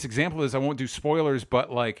the greatest example is, I won't do spoilers,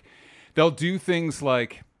 but like they'll do things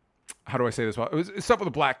like, how do I say this? Well, it's stuff with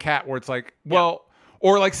a Black Cat where it's like,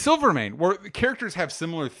 or like Silvermane, where the characters have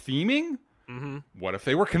similar theming. Mm-hmm. What if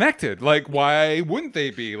they were connected? Like, why wouldn't they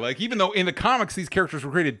be? Like, even though in the comics these characters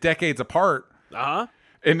were created decades apart,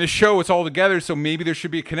 in the show it's all together, so maybe there should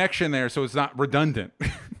be a connection there, so it's not redundant.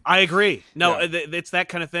 I agree. No, it's that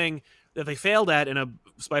kind of thing that they failed at in a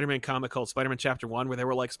Spider-Man comic called Spider-Man Chapter 1, where they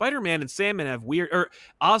were like, Spider-Man and Sandman have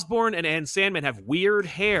Osborn and Sandman have weird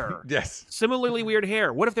hair. Yes. Similarly weird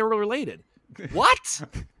hair. What if they were related? What?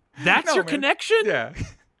 That's your connection? Yeah.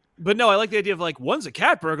 But no, I like the idea of like, one's a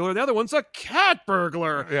cat burglar, the other one's a cat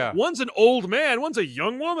burglar. Yeah. One's an old man, one's a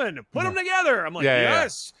young woman. Put them together. I'm like,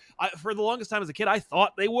 yes. For the longest time as a kid, I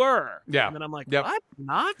thought they were. Yeah. And then I'm like, what?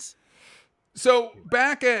 Not? So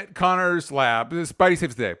back at Connor's lab, Spidey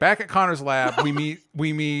saves the day. Back at Connor's lab,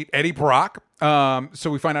 we meet Eddie Brock.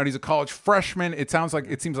 So we find out he's a college freshman. It seems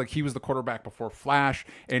like he was the quarterback before Flash,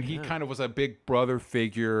 and he kind of was a big brother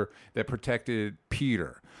figure that protected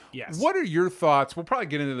Peter. Yes. What are your thoughts? We'll probably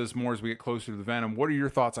get into this more as we get closer to the Venom. What are your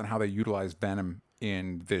thoughts on how they utilize Venom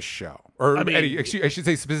in this show? Or Eddie, I should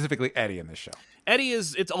say specifically Eddie in this show. Eddie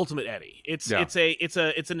it's Ultimate Eddie. It's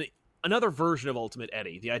another version of Ultimate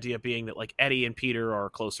Eddie. The idea being that like Eddie and Peter are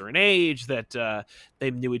closer in age, that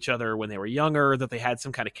they knew each other when they were younger, that they had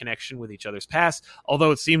some kind of connection with each other's past.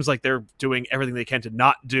 Although it seems like they're doing everything they can to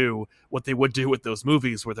not do what they would do with those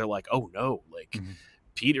movies where they're like, oh no, like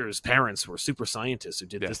Peter's parents were super scientists who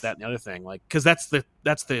did this, that, and the other thing. Like, because that's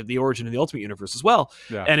the origin of the Ultimate Universe as well.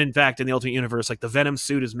 Yeah. And in fact, in the Ultimate Universe, like the Venom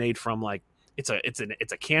suit is made from like, it's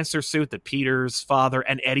a cancer suit that Peter's father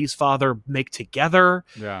and Eddie's father make together.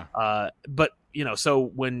 Yeah. But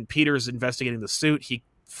so when Peter's investigating the suit,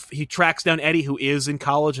 he tracks down Eddie, who is in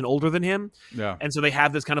college and older than him. Yeah. And so they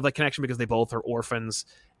have this kind of like connection because they both are orphans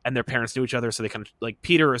and their parents knew each other. So they kind of like,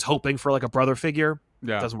 Peter is hoping for like a brother figure.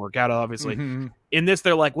 Yeah. It doesn't work out, obviously. Mm-hmm. In this,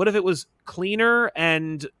 they're like, what if it was cleaner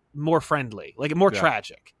and more friendly, like more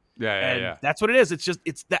tragic? Yeah. That's what it is.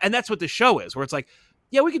 And that's what the show is, where it's like,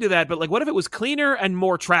 yeah, we could do that, but like, what if it was cleaner and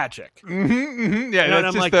more tragic? Yeah,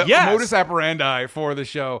 that's just the modus operandi for the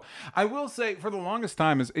show. I will say, for the longest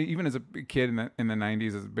time, even as a kid in the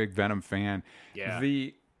 90s, as a big Venom fan,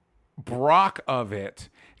 the Brock of it,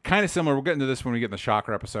 kind of similar. We'll get into this when we get in the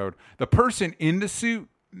Shocker episode. The person in the suit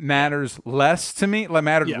mattered less to me.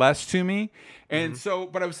 And so,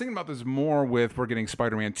 but I was thinking about this more with, we're getting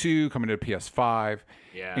Spider-Man 2 coming to PS5.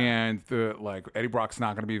 Yeah. And Eddie Brock's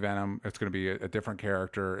not going to be Venom. It's going to be a different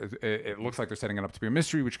character. It looks like they're setting it up to be a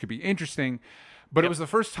mystery, which could be interesting. But it was the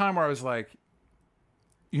first time where I was like,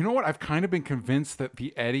 you know what? I've kind of been convinced that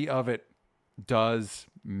the Eddie of it does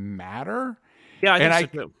matter. Yeah, I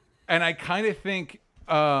think so too. And I kind of think,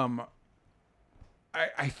 I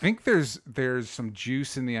think there's some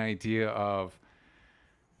juice in the idea of,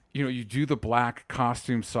 you know, you do the black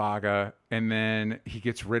costume saga and then he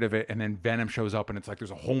gets rid of it and then Venom shows up and it's like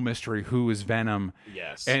there's a whole mystery. Who is Venom?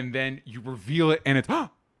 Yes. And then you reveal it and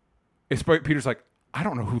it's Peter's like, I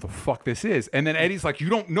don't know who the fuck this is. And then Eddie's like, you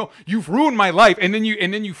don't know, you've ruined my life. And then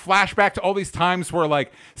you flash back to all these times where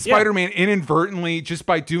like Spider-Man inadvertently, just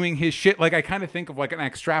by doing his shit, like I kind of think of like an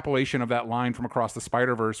extrapolation of that line from Across the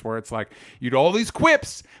Spider-Verse where it's like, you do all these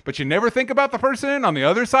quips, but you never think about the person on the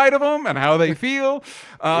other side of them and how they feel.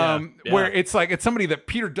 Where it's like, it's somebody that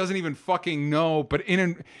Peter doesn't even fucking know, but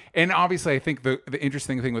and obviously I think the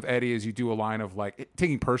interesting thing with Eddie is you do a line of like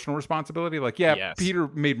taking personal responsibility. Like, Peter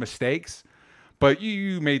made mistakes, but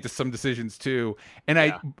you made some decisions too.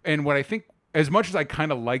 And what I think, as much as I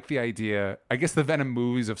kind of like the idea, I guess the Venom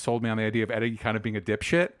movies have sold me on the idea of Eddie kind of being a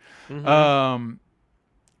dipshit. Mm-hmm.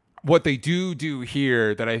 What they do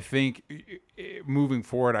here that I think moving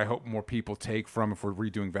forward, I hope more people take from if we're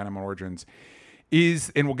redoing Venom Origins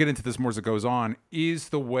is, and we'll get into this more as it goes on, is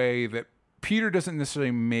the way that Peter doesn't necessarily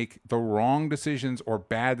make the wrong decisions or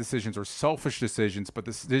bad decisions or selfish decisions, but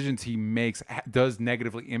the decisions he makes does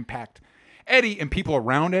negatively impact Eddie and people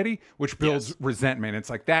around Eddie, which builds resentment. It's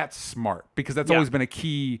like, that's smart, because that's always been a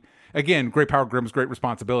key. Again, great power comes great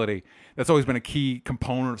responsibility. That's always been a key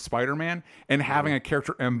component of Spider-Man, and having a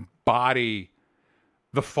character embody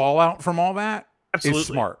the fallout from all that is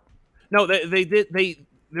smart. No,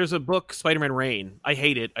 there's a book, Spider-Man Reign. I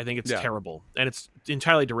hate it. I think it's terrible, and it's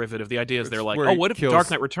entirely derivative. The idea is they're like, oh, what if Dark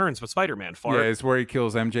Knight Returns but Spider-Man? Fart. Yeah, it's where he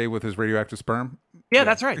kills MJ with his radioactive sperm. Yeah,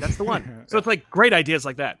 that's right. That's the one. So it's like great ideas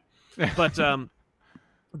like that. But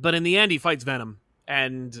in the end, he fights Venom,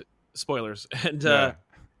 and spoilers,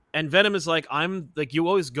 and Venom is like, I'm like, you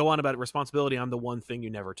always go on about responsibility. I'm the one thing you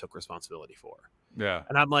never took responsibility for. Yeah,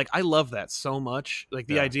 and I'm like, I love that so much. Like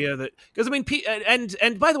the idea that, because I mean,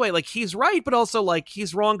 and by the way, like he's right, but also like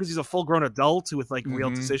he's wrong because he's a full grown adult with like real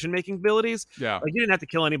decision making abilities. Yeah, like you didn't have to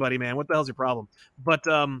kill anybody, man. What the hell's your problem? But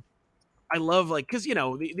I love like, because you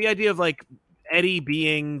know the idea of like Eddie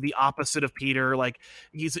being the opposite of Peter, like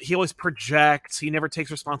he always projects, he never takes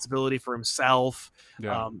responsibility for himself.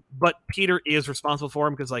 But Peter is responsible for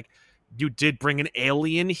him because like you did bring an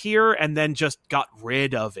alien here and then just got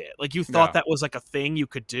rid of it. Like you thought that was like a thing you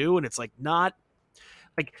could do, and it's like not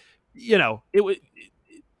like, you know, it was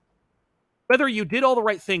whether you did all the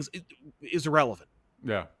right things is irrelevant.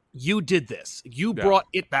 Yeah, you did this. You brought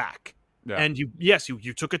it back. Yeah. And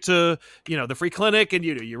you took it to, you know, the free clinic, and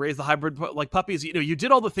you raised the hybrid like puppies. You know, you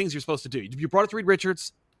did all the things you're supposed to do. You brought it to Reed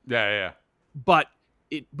Richards. Yeah. But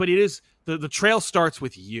it is the trail starts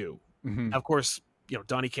with you. Mm-hmm. Of course, you know,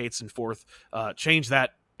 Donny Cates and Forth changed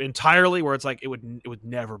that entirely, where it's like it would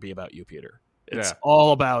never be about you, Peter. It's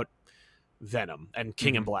all about Venom and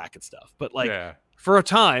King in Black and stuff. But like for a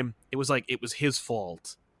time, it was like it was his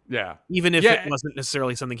fault. Yeah. Even if it wasn't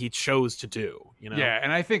necessarily something he chose to do, you know? Yeah,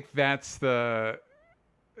 and I think that's the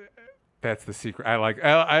secret. I like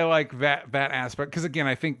that aspect, because again,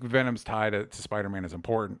 I think Venom's tie to Spider-Man is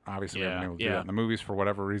important. Obviously, we haven't been able to do that in the movies for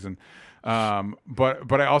whatever reason.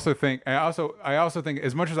 But I also think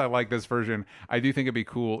as much as I like this version, I do think it'd be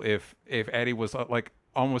cool if Eddie was like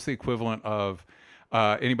almost the equivalent of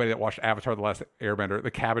anybody that watched Avatar: The Last Airbender,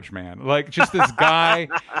 the Cabbage Man, like just this guy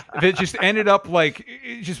that just ended up like,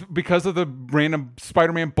 just because of the random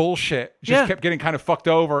Spider-Man bullshit, just kept getting kind of fucked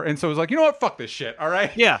over, and so it was like, you know what, fuck this shit, all right,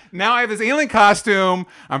 now I have this alien costume,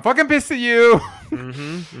 I'm fucking pissed at you.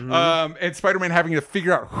 And Spider-Man having to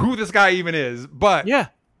figure out who this guy even is, but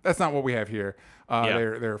that's not what we have here.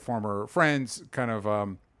 They're former friends, kind of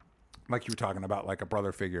like you were talking about, like a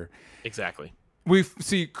brother figure. Exactly. We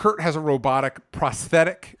see Kurt has a robotic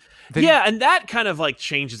prosthetic. And that kind of like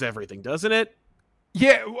changes everything, doesn't it?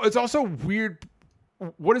 Yeah, it's also weird.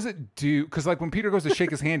 What does it do? Because like when Peter goes to shake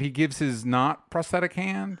his hand, he gives his not prosthetic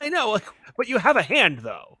hand. I know, like, but you have a hand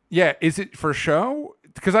though. Yeah, is it for show?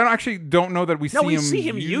 Because I actually don't know that we see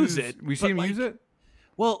him use it. We see him use it.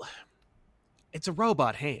 Well, it's a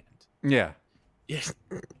robot hand. Yeah.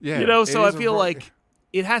 You know, so I feel like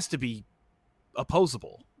it has to be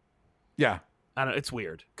opposable. Yeah. I don't know, it's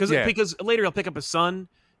weird because later he'll pick up his son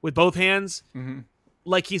with both hands,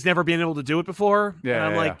 like he's never been able to do it before. And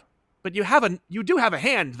I'm like, but you do have a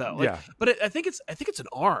hand though. Like, but I think it's an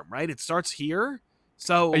arm, right? It starts here,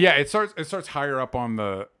 so it starts higher up on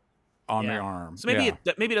the arm. So maybe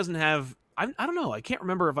it doesn't have. I don't know. I can't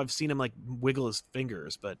remember if I've seen him like wiggle his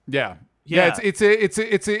fingers, but Yeah, it's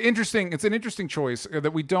an interesting choice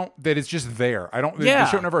that is just there. The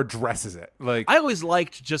show never addresses it. Like I always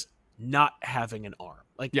liked just not having an arm.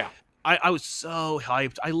 Like I was so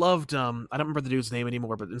hyped. I loved I don't remember the dude's name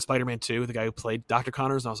anymore, but in Spider-Man 2, the guy who played Dr.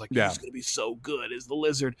 Connors, and I was like, he's gonna be so good as the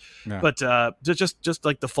Lizard. Yeah. But just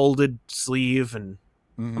like the folded sleeve, and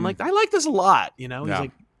I'm like, I like this a lot. You know, he's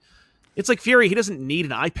like, it's like Fury. He doesn't need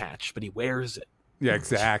an eye patch, but he wears it. Yeah,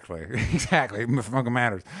 exactly. Exactly. It fucking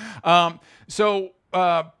matters. So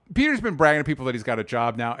Peter's been bragging to people that he's got a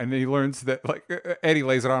job now, and then he learns that, like, Eddie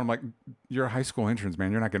lays it on him like, you're a high school intern,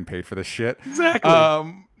 man. You're not getting paid for this shit. Exactly.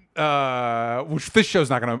 Which this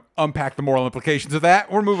show's not going to unpack the moral implications of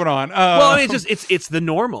that. We're moving on. Well, I mean, it's the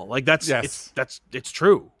normal. Like, it's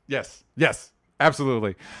true. Yes.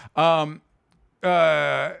 Absolutely.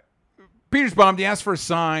 Peter's bummed. He asks for a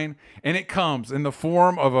sign, and it comes in the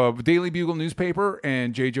form of a Daily Bugle newspaper.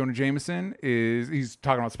 And J. Jonah Jameson he's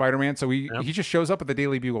talking about Spider-Man, so he just shows up at the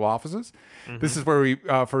Daily Bugle offices. This is where we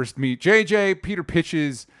first meet JJ. Peter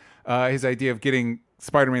pitches his idea of getting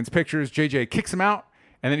Spider-Man's pictures. JJ kicks him out,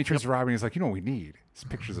 and then he turns to Robin and he's like, "You know what we need? Some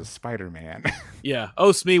pictures of Spider-Man." Yeah.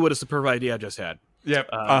 Oh, Smee, what a superb idea I just had. Yep.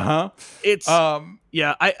 It's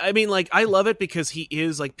yeah. I mean, like, I love it because he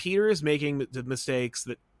is like, Peter is making the mistakes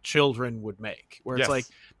that children would make, where it's like,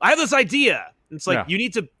 I have this idea. And it's like, you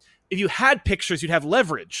need to, if you had pictures, you'd have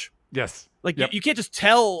leverage. Yes. Like, you can't just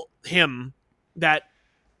tell him that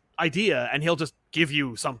idea and he'll just give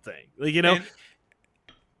you something. Like, you know.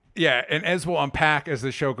 And as we'll unpack as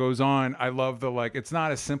the show goes on, I love it's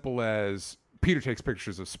not as simple as Peter takes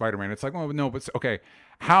pictures of Spider-Man. It's like, well, no, but okay,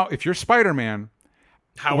 if you're Spider-Man,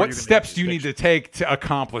 what steps do you need to take to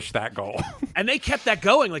accomplish that goal? And they kept that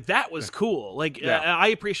going. Like, that was cool. Like, I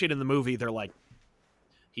appreciate in the movie, they're like,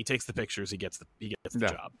 he takes the pictures, he gets the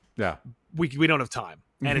job. Yeah. We don't have time.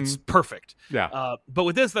 And it's perfect. Yeah. But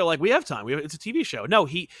with this, they're like, we have time. It's a TV show. No,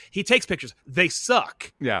 he takes pictures. They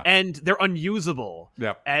suck. Yeah. And they're unusable.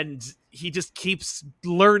 Yeah. And he just keeps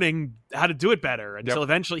learning how to do it better until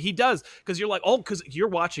eventually he does. Because you're like, because you're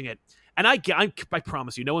watching it. And I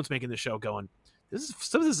promise you, no one's making this show going, this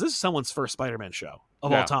is someone's first Spider-Man show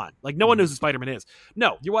of all time. Like, no one knows who Spider-Man is.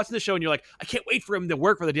 No, you're watching the show and you're like, I can't wait for him to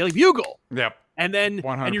work for the Daily Bugle. Yep. And then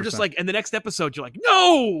 100%. and you're just like, in the next episode, you're like,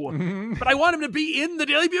 no, but I want him to be in the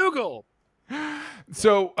Daily Bugle.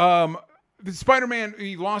 So, the Spider-Man,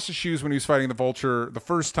 he lost his shoes when he was fighting the Vulture the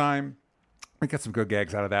first time. We got some good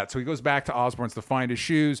gags out of that. So he goes back to Osborn's to find his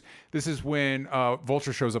shoes. This is when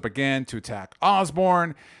Vulture shows up again to attack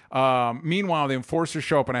Osborn. Meanwhile, the Enforcers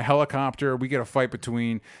show up in a helicopter. We get a fight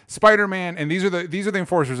between Spider-Man, and these are the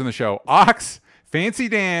Enforcers in the show: Ox, Fancy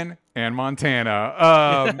Dan, and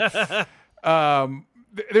Montana.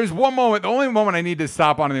 There's one moment, the only moment I need to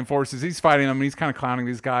stop on the Enforcers. He's fighting them, and he's kind of clowning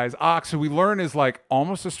these guys. Ox, who we learn is like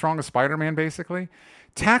almost as strong as Spider-Man, basically,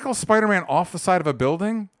 tackles Spider-Man off the side of a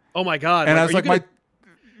building. Oh my God! And I was like,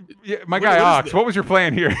 my guy Ox, what was your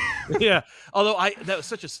plan here? Yeah. Although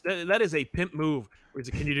that is a pimp move. Where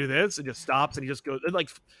he's like, can you do this? And just stops and he just goes, and like,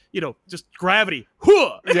 just gravity.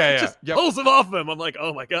 Just pulls him off him. I'm like,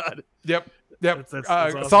 oh my God. Yep. That's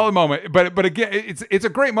awesome. Solid moment. But again, it's a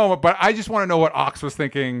great moment. But I just want to know what Ox was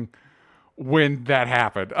thinking when that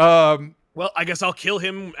happened. Well, I guess I'll kill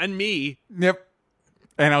him and me. Yep.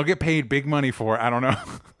 And I'll get paid big money for it. I don't know.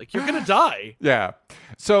 Like, you're gonna die. Yeah.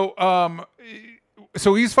 So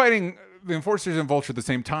he's fighting the Enforcers and Vulture at the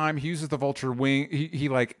same time. He uses the Vulture wing. He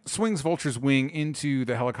like swings Vulture's wing into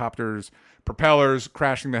the helicopter's propellers,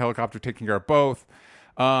 crashing the helicopter, taking care of both.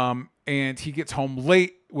 And he gets home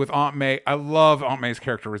late with Aunt May. I love Aunt May's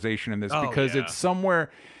characterization in this because it's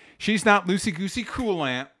somewhere she's not loosey-goosey cool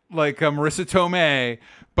aunt like Marissa Tomei,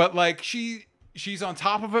 but like she's on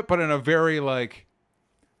top of it, but in a very like,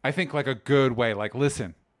 I think like a good way. Like,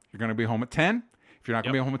 listen, you're going to be home at 10. If you're not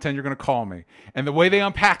going to be home at 10, you're going to call me. And the way they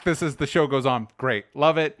unpack this as the show goes on, great.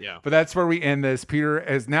 Love it. Yeah. But that's where we end this. Peter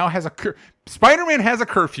has Spider-Man has a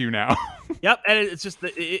curfew now. Yep. And it's just,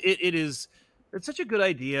 it's such a good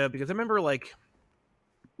idea because I remember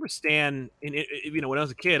Stan, when I was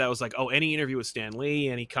a kid, I was like, any interview with Stan Lee,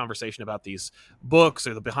 any conversation about these books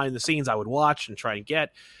or the behind the scenes I would watch and try and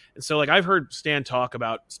get. And so, like, I've heard Stan talk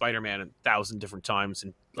about Spider-Man 1,000 different times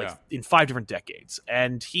and in 5 different decades.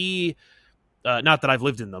 And he, not that I've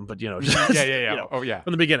lived in them, but just, from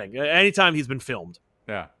the beginning, anytime he's been filmed.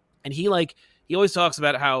 Yeah. And he always talks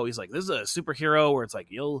about how he's like, this is a superhero where it's like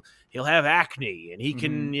he'll have acne and he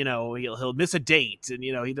can, he'll miss a date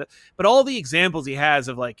and but all the examples he has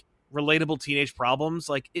of like relatable teenage problems,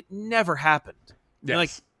 like it never happened. Yes. Like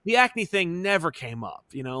the acne thing never came up,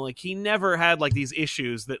 like he never had like these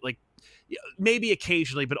issues that like maybe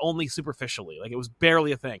occasionally, but only superficially. Like it was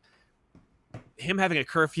barely a thing. him having a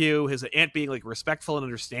curfew, his aunt being like respectful and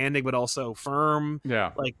understanding, but also firm.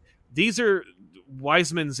 Yeah. Like these are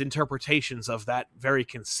Wiseman's interpretations of that very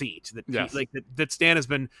conceit that that Stan has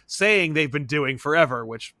been saying they've been doing forever,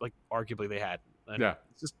 which like arguably they had. And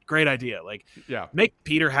it's just a great idea. Like, make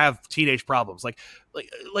Peter have teenage problems. Like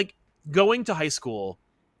going to high school,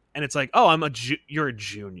 and it's like, oh, you're a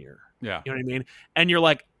junior. Yeah, you know what I mean. And you're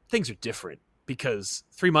like, things are different because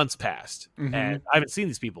 3 months passed, and I haven't seen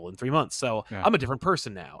these people in 3 months, so I'm a different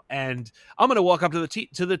person now. And I'm gonna walk up to the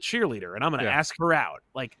cheerleader, and I'm gonna ask her out.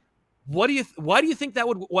 Like, why do you think that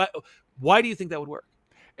would work?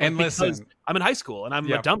 And listen, I'm in high school and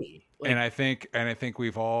I'm a dummy. Like, and I think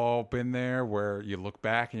we've all been there where you look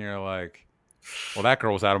back and you're like, well, that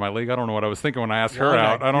girl was out of my league. I don't know what I was thinking when I asked her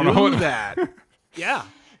out. I don't know what that. Yeah.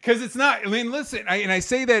 Because it's not, I mean, listen, I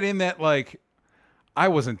say that in that, like, I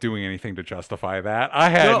wasn't doing anything to justify that. I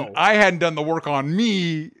hadn't done the work on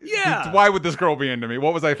me. Yeah. Why would this girl be into me?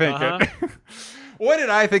 What was I thinking? What did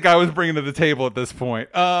I think I was bringing to the table at this point?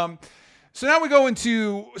 So now we go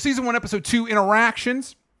into season 1, episode 2,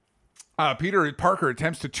 interactions. Peter Parker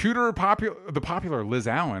attempts to tutor the popular Liz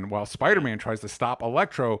Allen while Spider-Man tries to stop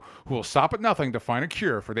Electro, who will stop at nothing to find a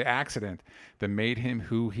cure for the accident that made him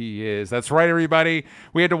who he is. That's right, everybody.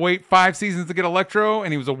 We had to wait 5 seasons to get Electro,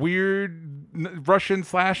 and he was a weird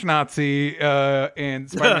Russian/Nazi in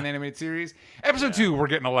Spider-Man animated series. Episode 2, we're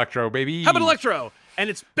getting Electro, baby. How about Electro?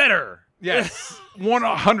 And it's better. Yes,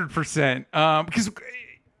 100%. Because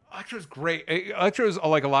Electro's great. Electro's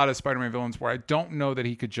like a lot of Spider-Man villains where I don't know that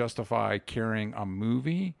he could justify carrying a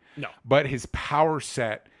movie. No. But his power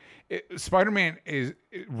set, Spider-Man's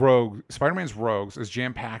rogues is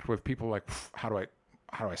jam-packed with people like, how do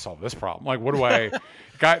I solve this problem? Like, what do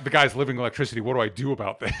the guy's living electricity. What do I do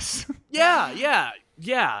about this? Yeah.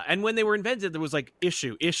 And when they were invented, there was like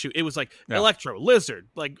issue. It was like Electro, Lizard,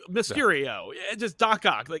 like Mysterio, just Doc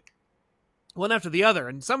Ock, like one after the other.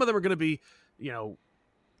 And some of them are going to be,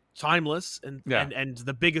 timeless and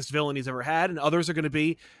the biggest villain he's ever had, and others are going to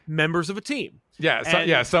be members of a team.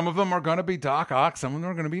 Some of them are going to be Doc Ock, some of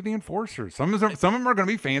them are going to be the Enforcers, some of them are going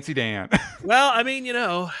to be Fancy Dan. Well, I mean,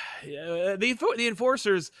 the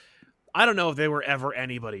Enforcers, I don't know if they were ever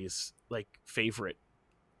anybody's like favorite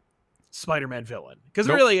Spider-Man villain, because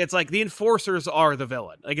really it's like the Enforcers are the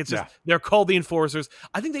villain. Like, it's just they're called the Enforcers.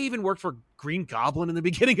 I think they even worked for Green Goblin in the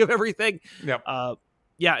beginning of everything.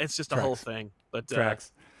 It's just a whole thing. But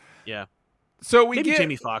Tracks. Yeah. So maybe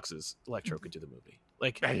Jamie Foxx's Electro could do the movie.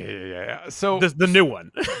 Like, yeah. So the new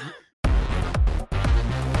one. We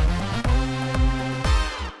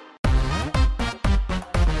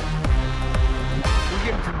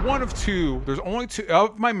get to one of two. There's only two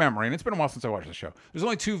of my memory, and it's been a while since I watched the show. There's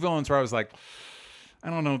only 2 villains where I was like,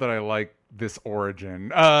 I don't know that I like this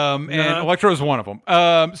origin. And Electro is one of them.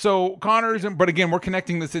 So Connor's, but again, we're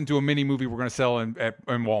connecting this into a mini movie we're going to sell in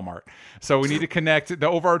Walmart. So we need to connect. The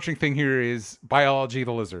overarching thing here is biology,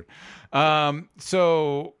 the lizard.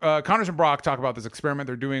 So Connors and Brock talk about this experiment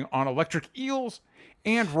they're doing on electric eels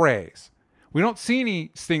and rays. We don't see any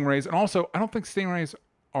stingrays, and also I don't think stingrays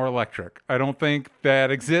are electric. I don't think that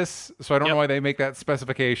exists. So I don't know why they make that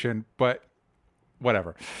specification, but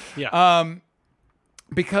whatever. Yeah.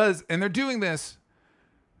 And they're doing this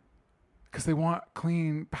because they want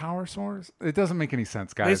clean power source. It doesn't make any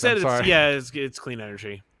sense, guys. They said I'm sorry. it's clean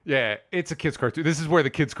energy. Yeah, it's a kid's cartoon. This is where the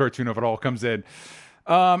kid's cartoon of it all comes in.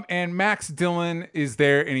 And Max Dillon is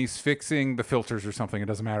there, and he's fixing the filters or something. It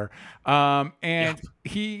doesn't matter.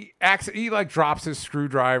 He like drops his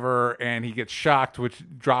screwdriver, and he gets shocked, which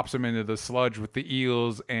drops him into the sludge with the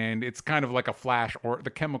eels. And it's kind of like a flash, or the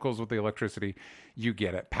chemicals with the electricity. You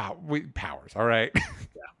get it. Powers. All right.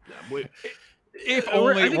 If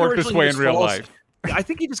only it worked this way in real life. I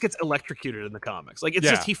think he just gets electrocuted in the comics. Like, it's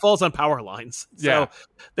just he falls on power lines. So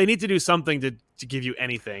they need to do something to give you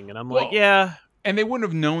anything. And I'm like, And they wouldn't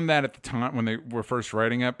have known that at the time when they were first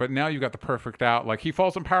writing it, but now you got the perfect out. Like, he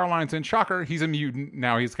falls on power lines, and shocker, he's a mutant.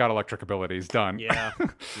 Now he's got electric abilities. Done. Yeah.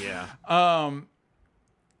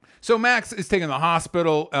 So Max is taken to the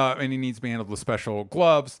hospital, and he needs to be handled with special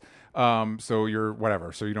gloves. So you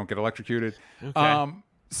don't get electrocuted. Okay.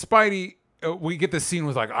 Spidey, we get this scene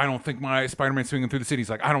with like, I don't think my Spider-Man swinging through the city. He's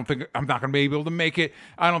like, I'm not going to be able to make it.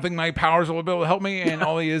 I don't think my powers will be able to help me. And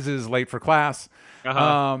all he is late for class.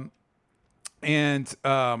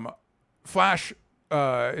 Flash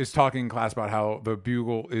is talking in class about how the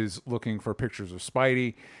Bugle is looking for pictures of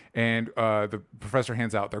Spidey, and the professor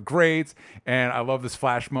hands out their grades. And I love this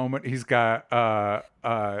Flash moment. He's got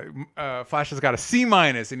Flash has got a C-,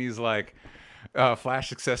 and he's like, Flash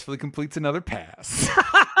successfully completes another pass.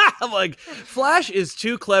 I'm like, Flash is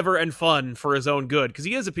too clever and fun for his own good because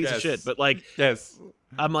he is a piece of shit. But like,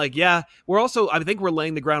 I'm like, yeah. I think we're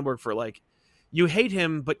laying the groundwork for like, you hate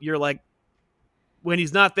him, but you're like, when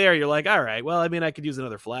he's not there, you're like, all right, well, I mean, I could use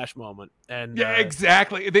another Flash moment. And yeah,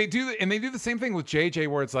 exactly. They do the same thing with JJ,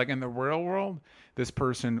 where it's like in the real world, this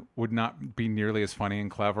person would not be nearly as funny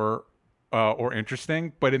and clever or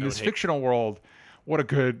interesting, but in this fictional world, what a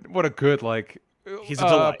good like. He's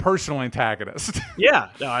a personal antagonist. Yeah,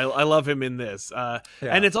 no, I love him in this,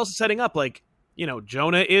 and it's also setting up like, you know,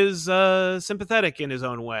 Jonah is sympathetic in his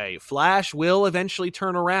own way. Flash will eventually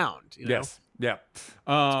turn around. You know? Yes. Yeah.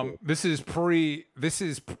 Cool. This is very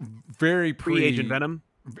pre-Agent Venom.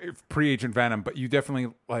 Pre-Agent Venom, but you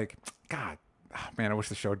definitely like, God, oh, man, I wish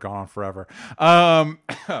the show had gone on forever.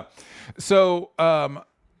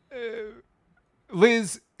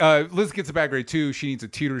 Liz gets a bad grade too. She needs a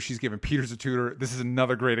tutor. She's giving Peters a tutor. This is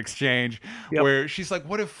another great exchange where she's like,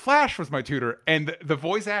 what if Flash was my tutor? And the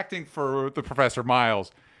voice acting for the Professor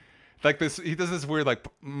Miles, like this, he does this weird like,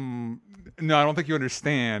 no, I don't think you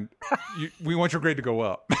understand. We want your grade to go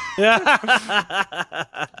up.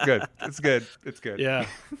 Good. It's good. It's good. Yeah.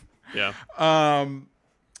 Yeah.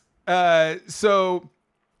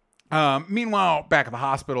 Meanwhile, back at the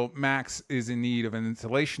hospital, Max is in need of an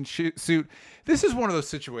insulation suit. This is one of those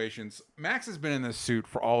situations. Max has been in this suit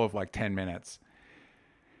for all of like 10 minutes.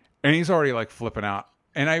 And he's already like flipping out.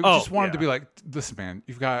 And I just want him to be like, listen, man,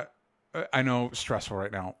 you've got, I know stressful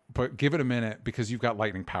right now, but give it a minute because you've got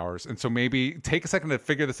lightning powers. And so maybe take a second to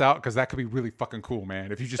figure this out because that could be really fucking cool,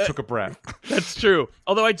 man, if you just took a breath. That's true.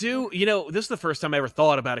 Although I do, you know, this is the first time I ever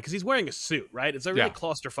thought about it because he's wearing a suit, right? It's really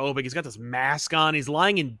claustrophobic. He's got this mask on. He's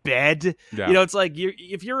lying in bed. Yeah. You know, it's like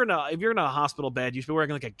if you're in a hospital bed, you should be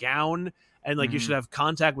wearing like a gown and like you should have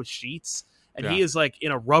contact with sheets. And he is like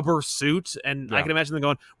in a rubber suit. And I can imagine them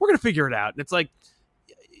going, we're going to figure it out. And it's like,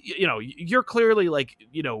 you know, you're clearly like,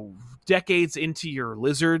 you know, decades into your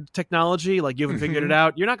lizard technology, like you haven't figured it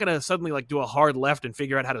out. You're not going to suddenly like do a hard left and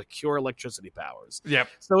figure out how to cure electricity powers. Yep.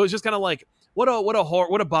 So it's just kind of like what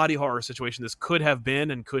a body horror situation this could have been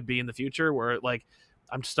and could be in the future, where like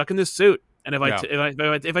I'm stuck in this suit, and if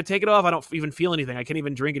I take it off, I don't even feel anything. I can't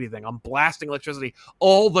even drink anything. I'm blasting electricity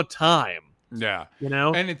all the time. Yeah, you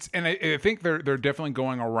know, and I think they're definitely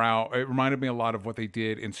going around. It reminded me a lot of what they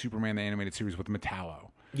did in Superman the Animated Series with Metallo.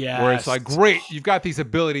 Yeah, where it's like, great, you've got these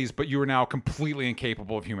abilities, but you are now completely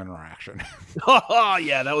incapable of human interaction. Oh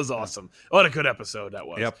yeah, that was awesome. What a good episode that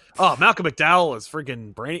was. Yep. Oh, Malcolm McDowell as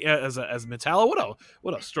freaking brainy as Metallo.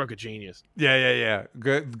 What a stroke of genius. Yeah.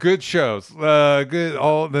 Good shows. Good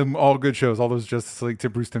all good shows. All those Justice League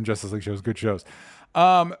Tim Justice League shows. Good shows.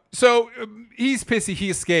 So he's pissy. He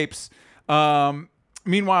escapes.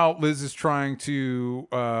 Meanwhile, Liz is trying to.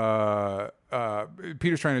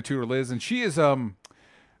 Peter's trying to tutor Liz, and she is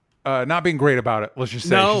not being great about it. Let's just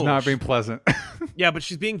say she's not being pleasant. Yeah, but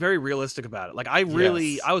she's being very realistic about it. Like I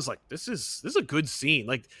was like, this is a good scene.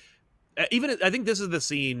 Like even I think this is the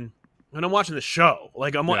scene when I'm watching the show.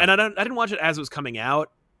 Like and I didn't watch it as it was coming out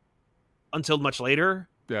until much later.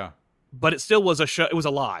 Yeah, but it still was a show. It was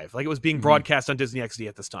alive. Like it was being broadcast on Disney XD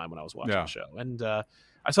at this time when I was watching the show. And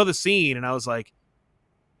I saw the scene and I was like,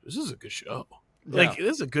 this is a good show. Like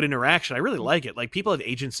this is a good interaction. I really like it. Like people have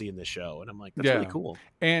agency in this show, and I'm like, that's really cool.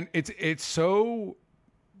 And it's so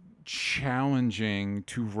challenging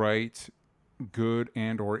to write good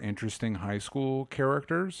and or interesting high school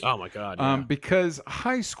characters. Oh my god! Because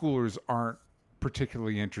high schoolers aren't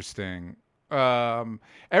particularly interesting. We like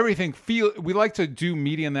to do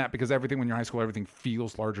media in that because everything when you're in high school, everything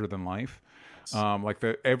feels larger than life. Like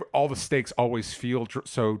all the stakes always feel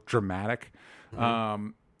so dramatic.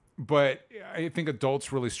 But I think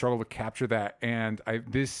adults really struggle to capture that. And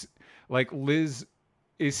Liz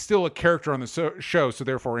is still a character on the show, so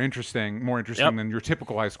therefore more interesting than your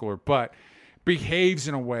typical high schooler, but behaves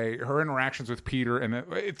in a way, her interactions with Peter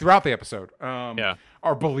and throughout the episode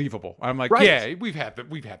are believable. I'm like, we've had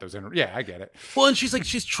those yeah, I get it. Well, and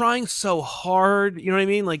she's trying so hard, you know what I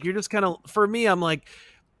mean? Like you're just kind of, for me, I'm like,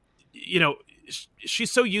 you know,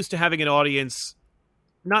 she's so used to having an audience.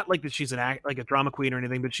 Not like that she's like a drama queen or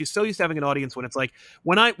anything, but she's so used to having an audience when it's like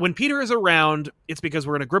when Peter is around, it's because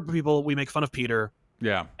we're in a group of people, we make fun of Peter,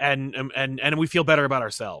 and we feel better about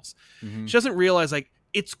ourselves. She doesn't realize like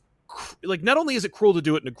it's like not only is it cruel to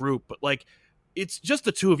do it in a group, but like it's just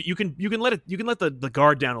the two of you. You can let the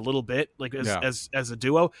guard down a little bit, like as a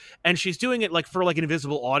duo, and she's doing it like for like an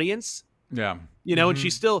invisible audience. Yeah. You know, and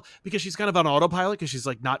she's still, because she's kind of on autopilot because she's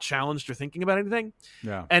like not challenged or thinking about anything.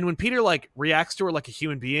 Yeah. And when Peter like reacts to her like a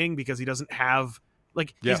human being because he doesn't have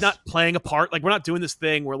like, he's not playing a part. Like we're not doing this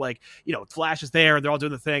thing where like, you know, Flash is there and they're all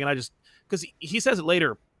doing the thing. And I just, because he says it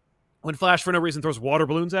later, when Flash for no reason throws water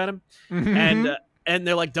balloons at him, and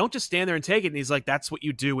they're like, don't just stand there and take it. And he's like, that's what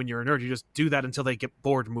you do when you're a nerd. You just do that until they get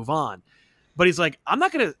bored and move on. But he's like, I'm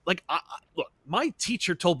not going to, like, look, my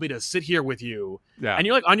teacher told me to sit here with you. Yeah. And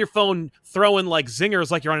you're like on your phone throwing like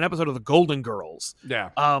zingers like you're on an episode of the Golden Girls. Yeah.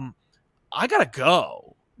 I got to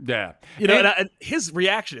go. Yeah. You know, and his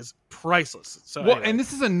reaction is priceless. So well, anyway. and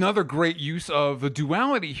this is another great use of the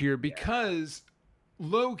duality here because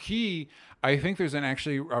low key, I think there's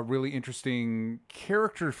actually a really interesting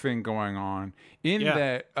character thing going on in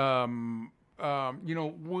that, you know,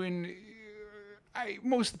 when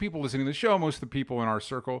most of the people listening to the show, most of the people in our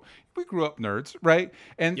circle, we grew up nerds, right?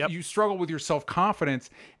 And you struggle with your self-confidence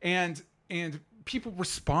and people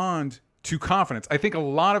respond to confidence. I think a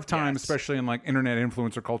lot of times, especially in like internet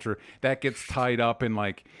influencer culture, that gets tied up in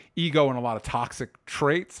like ego and a lot of toxic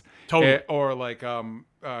traits, or like kind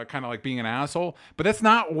of like being an asshole. But that's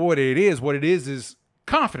not what it is. What it is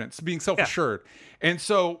confidence, being self-assured. And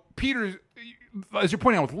so Peter, as you're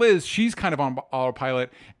pointing out with Liz, she's kind of on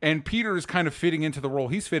autopilot, and Peter is kind of fitting into the role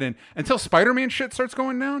he's fit in until Spider-Man shit starts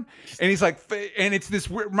going down. And he's like, and it's this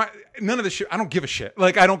weird, none of this shit. I don't give a shit.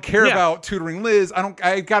 Like, I don't care about tutoring Liz.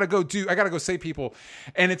 I gotta go save people.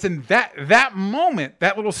 And it's in that moment,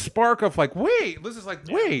 that little spark of like, wait, Liz is like,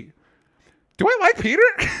 wait, do I like Peter?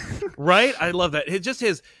 Right? I love that. It's just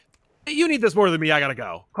his, you need this more than me. I gotta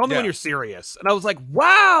go. Call me when you're serious. And I was like,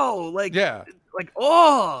 wow. Like, like,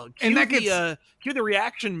 oh, and that gets cue the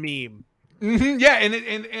reaction meme. Yeah,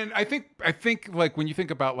 and I think like when you think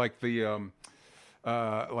about like the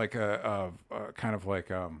kind of like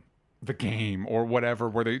the game or whatever,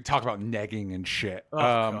 where they talk about negging and shit. Oh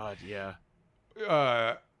God, yeah.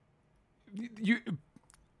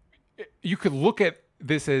 You could look at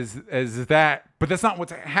this as that, but that's not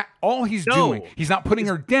what's all he's doing. He's not putting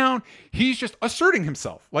her down. He's just asserting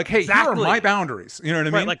himself. Like, hey, here are my boundaries. You know what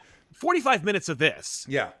I mean? Like 45 minutes of this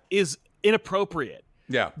is inappropriate.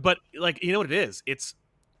 Yeah. But like, you know what it is?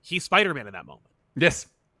 He's Spider-Man in that moment. Yes.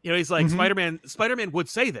 You know, he's like Spider-Man would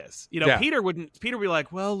say this. You know, Peter would be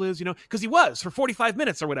like, well, Liz, you know, because he was for 45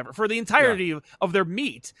 minutes or whatever, for the entirety of their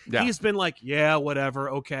meet. Yeah. He's been like, yeah, whatever,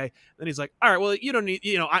 okay. Then he's like, all right, well, you don't need,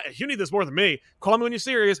 you know, you need this more than me. Call me when you're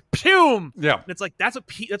serious. Pew! Yeah. And it's like, that's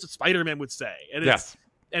what Spider-Man would say. And it's,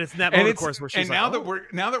 and it's in that moment, of course, where she's now that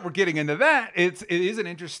we're getting into that, it is an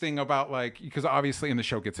interesting about like, because obviously, and the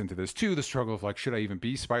show gets into this too, the struggle of like, should I even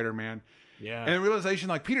be Spider-Man? Yeah. And the realization,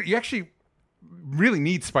 like, Peter, you actually really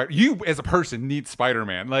need you as a person need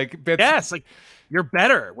Spider-Man. Like, like you're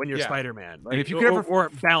better when you're Spider-Man. Like, and if you could or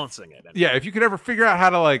balancing it. Yeah, if you could ever figure out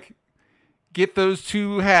how to like get those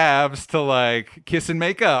two halves to like kiss and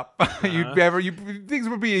make up, things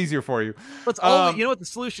would be easier for you. But it's always, you know what the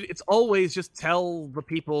solution? It's always just tell the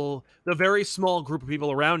people, the very small group of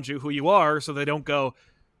people around you, who you are, so they don't go,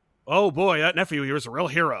 oh boy, that nephew of yours is a real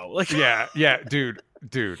hero. Like, dude.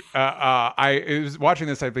 I was watching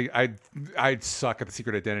this. I'd suck at the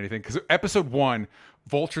secret identity thing because episode 1,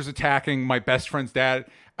 Vulture's attacking my best friend's dad.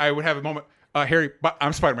 I would have a moment. Harry,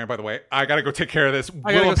 I'm Spider-Man, by the way. I gotta go take care of this.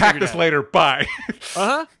 We'll unpack this later. Bye.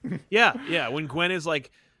 Yeah. When Gwen is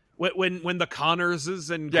like, when the Connorses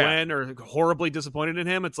and Gwen are horribly disappointed in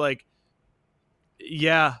him, it's like,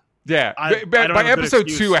 by episode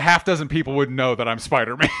 2, a half dozen people would know that I'm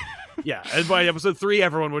Spider-Man. Yeah, and by episode 3,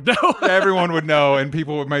 everyone would know. Everyone would know, and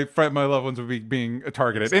people, my loved ones would be being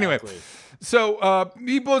targeted. Exactly. Anyway, so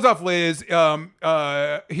he blows off Liz.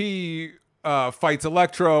 He fights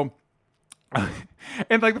Electro.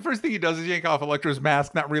 And like the first thing he does is yank off Electro's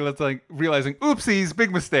mask, not realizing oopsies,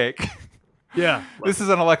 big mistake. Yeah. This is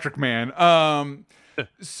an electric man.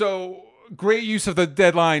 So great use of the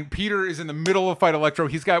deadline. Peter is in the middle of fight Electro.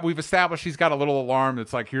 We've established he's got a little alarm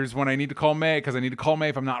that's like, here's when I need to call May, because I need to call May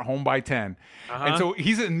if I'm not home by 10. And so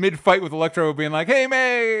he's in mid-fight with Electro being like, hey,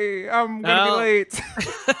 May, I'm going to be late.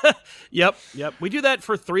 Yep. We do that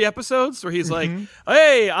for 3 episodes where he's like,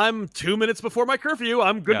 hey, I'm 2 minutes before my curfew.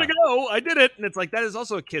 I'm good to go. I did it. And it's like, that is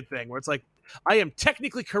also a kid thing where it's like, I am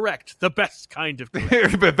technically correct. The best kind of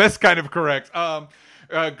correct. The best kind of correct.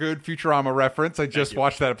 Good Futurama reference. I just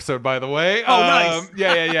watched that episode, by the way. Oh, nice.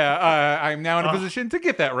 Yeah. I'm now in a position to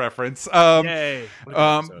get that reference. Yay.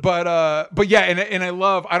 But yeah, and I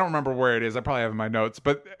love, I don't remember where it is. I probably have it in my notes,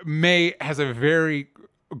 but May has a very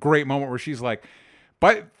great moment where she's like,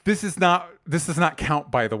 but this does not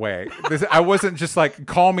count, by the way. I wasn't just like,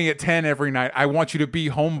 call me at 10 every night. I want you to be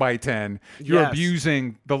home by 10. You're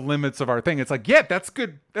abusing the limits of our thing. It's like, yeah, that's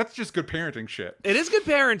good. That's just good parenting shit. It is good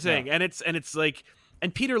parenting. Yeah. And it's like,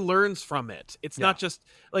 and Peter learns from it. It's not just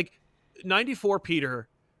like 94 Peter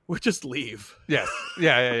would just leave. Yes.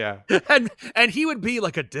 Yeah. and he would be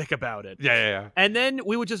like a dick about it. Yeah. And then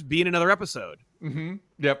we would just be in another episode. Mm-hmm.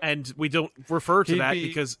 Yep. And we don't refer to that be-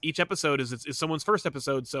 because each episode is someone's first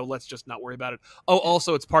episode, so let's just not worry about it. Oh,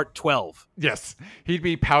 also it's part 12. Yes. He'd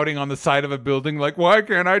be pouting on the side of a building like, why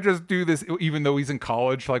can't I just do this? Even though he's in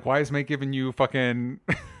college. Like, why is Mate giving you fucking...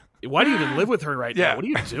 Why do you even live with her right Yeah. now? What are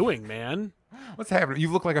you doing, man? What's happening?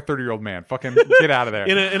 You look like a 30-year-old man. Fucking get out of there.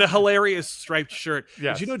 In a hilarious striped shirt.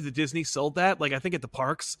 Yes. Did you know that Disney sold that? Like, I think at the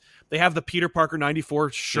parks, they have the Peter Parker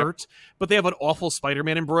 94 shirt, but they have an awful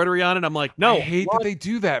Spider-Man embroidery on it. I'm like, no. I hate that they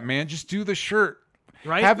do that, man. Just do the shirt.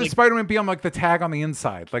 Right? Have the Like, Spider-Man be on like the tag on the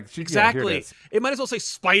inside. Like yeah, here exactly. it is. It might as well say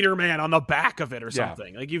Spider-Man on the back of it or Yeah.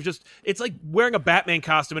 something. Like it's like wearing a Batman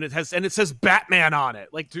costume and it says Batman on it.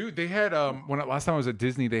 Like, Dude, they had last time I was at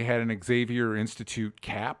Disney, they had an Xavier Institute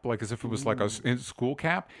cap, like as if it was like a school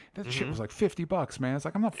cap. That shit was like $50, man. It's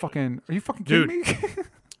like I'm not fucking. Are you fucking kidding me?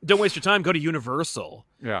 don't waste your time. Go to Universal.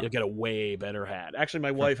 Yeah. You'll get a way better hat. Actually, my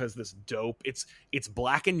wife has this dope. It's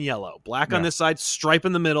black and yellow. Black on Yeah. this side, stripe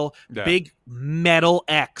in the middle, Yeah. big metal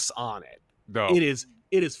X on it. Dope. It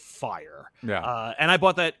is fire. Yeah. And I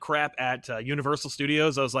bought that crap at Universal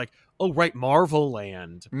Studios. I was like, oh right, Marvel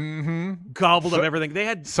Land. Mm-hmm. Gobbled up everything. They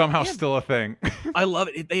had Somehow still a thing. I love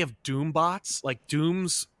it. They have Doom bots, like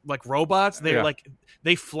Doom's like robots. They're Yeah. like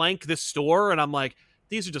they flank this store, and I'm like,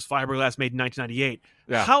 these are just fiberglass made in 1998.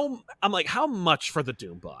 Yeah. How much for the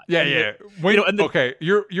Doom bot? Yeah, And yeah. the- Wait, and the- okay,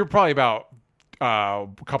 you're probably about a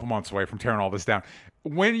couple months away from tearing all this down.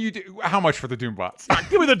 When you do, how much for the Doom bots?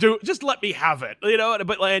 Give me the Doom. Just let me have it.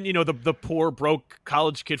 The poor broke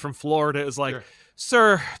college kid from Florida is like,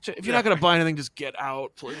 sir, if you're not going to buy anything, just get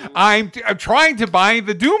out, please. I'm trying to buy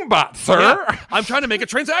the Doom bot, sir. Yeah, I'm trying to make a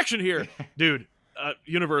transaction here, dude.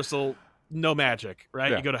 Universal, no magic,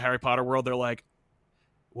 right? Yeah. You go to Harry Potter World, they're like,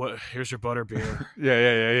 "What? Here's your butter beer."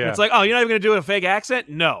 Yeah. It's like, oh, you're not even going to do a fake accent?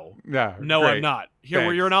 No, yeah, no, great. I'm not. Here, where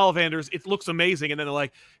Thanks. you're in Ollivanders, it looks amazing, and then they're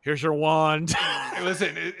like, "Here's your wand." Hey,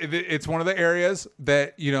 listen, it's one of the areas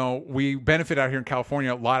that we benefit out here in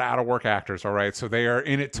California. A lot of out of work actors, all right, so they are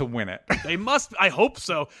in it to win it. They must. I hope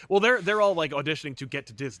so. Well, they're all like auditioning to get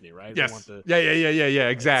to Disney, right? They Yes. want the, Yeah.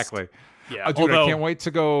 Exactly. yeah. Dude, Although, I can't wait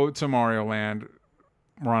to go to Mario Land.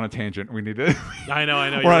 We're on a tangent. We need to. I know. We're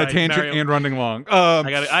you're on a right. tangent Mario- and running long.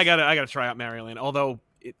 I gotta try out Maryland. Although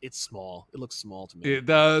it's small. It looks small to me. It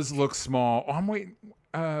does look small. Oh, I'm waiting.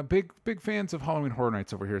 Big fans of Halloween Horror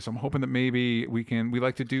Nights over here, so I'm hoping that maybe we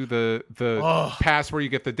like to do the pass where you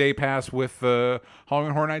get the day pass with the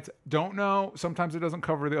Halloween Horror Nights. Don't know. Sometimes it doesn't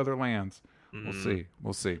cover the other lands.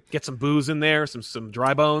 We'll see. Get some booze in there, some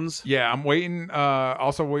dry bones. Yeah, I'm waiting.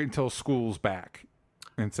 Also waiting until school's back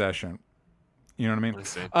in session. You know what I mean? I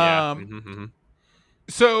see. Yeah.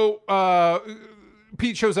 So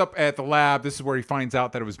Pete shows up at the lab. This is where he finds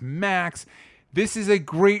out that it was Max. This is a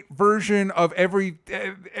great version of every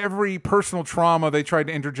personal trauma they tried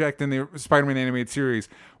to interject in the Spider-Man animated series.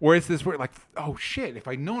 Where it's this weird, like, oh shit, if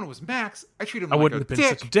I'd known it was Max, I treat him I like wouldn't a have been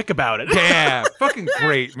dick. such a dick about it. Yeah, fucking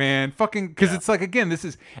great, man. Fucking, because it's like, again,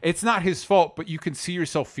 it's not his fault, but you can see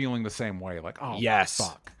yourself feeling the same way. Like, oh, Yes.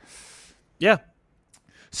 fuck. Yeah.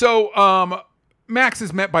 So, Max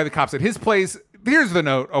is met by the cops at his place. Here's the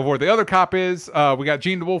note of where the other cop is. We got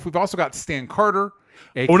Gene DeWolf. We've also got Stan Carter,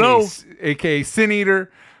 aka Sin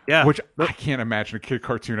Eater. Yeah. Which I can't imagine a kid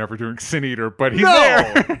cartoon ever doing Sin Eater, but he's No.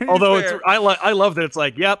 there. He's Although there. I love that it's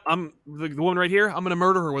like, yep, I'm the woman right here. I'm gonna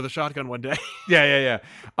murder her with a shotgun one day. Yeah.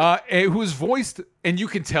 Who's voiced, and you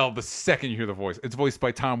can tell the second you hear the voice, it's voiced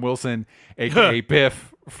by Tom Wilson, aka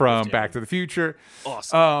Biff from Back to the Future.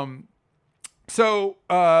 Awesome. So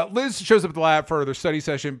Liz shows up at the lab for their study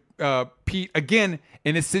session. Pete, again,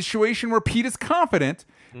 in a situation where Pete is confident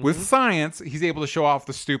with science, he's able to show off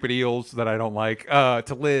the stupid eels that I don't like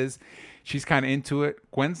to Liz. She's kind of into it.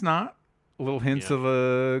 Gwen's not. Little hints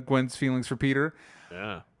of Gwen's feelings for Peter.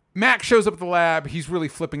 Yeah. Max shows up at the lab. He's really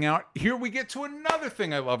flipping out. Here we get to another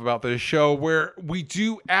thing I love about this show where we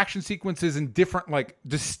do action sequences in different, like,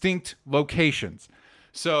 distinct locations.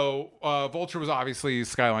 So Vulture was obviously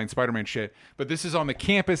Skyline Spider-Man shit, but this is on the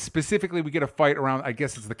campus. Specifically, we get a fight around, I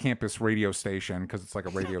guess it's the campus radio station because it's like a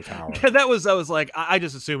radio tower. I was like, I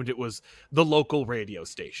just assumed it was the local radio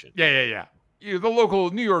station. Yeah.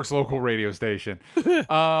 New York's local radio station.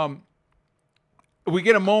 We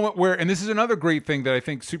get a moment where, and this is another great thing that I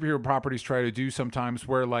think superhero properties try to do sometimes,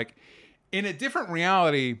 where like in a different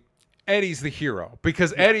reality, Eddie's the hero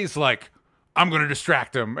because Eddie's like, I'm going to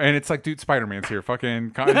distract him. And it's like, dude, Spider-Man's here.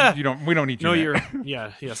 Fucking, we don't need you. No, man.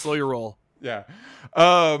 yeah. Slow your roll. Yeah.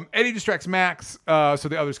 Eddie distracts Max so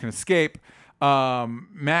the others can escape.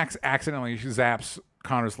 Max accidentally zaps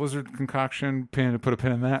Connor's lizard concoction. Put a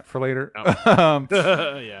pin in that for later. Oh.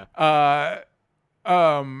 Yeah.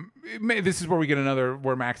 This is where we get another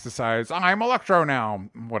where Max decides I'm Electro now.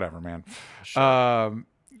 Whatever, man. Sure.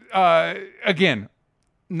 Again,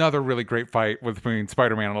 another really great fight between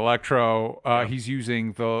Spider-Man and Electro. He's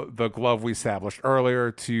using the glove we established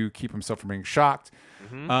earlier to keep himself from being shocked.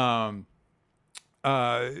 Mm-hmm.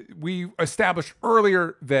 We established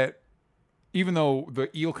earlier that even though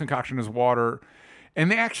the eel concoction is water,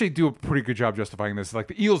 and they actually do a pretty good job justifying this, like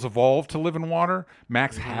the eels evolved to live in water,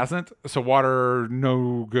 Max hasn't, so water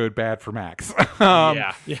no good, bad for Max.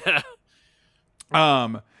 Yeah.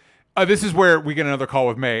 This is where we get another call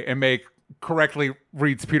with May, and May correctly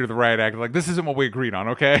reads Peter the Riot Act like, this isn't what we agreed on,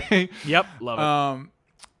 okay? Yep, love it.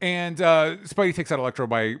 And Spidey takes out Electro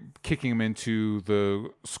by kicking him into the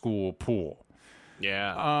school pool.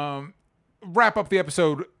 Yeah. Wrap up the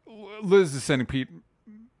episode. Liz is sending Pete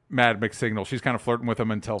mad mixed signal. She's kind of flirting with him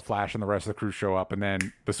until Flash and the rest of the crew show up, and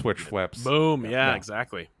then the switch flips. Boom. Yeah,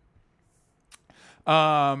 exactly.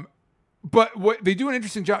 But what they do an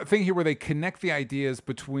interesting thing here where they connect the ideas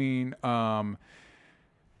between Gwen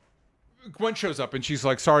shows up and she's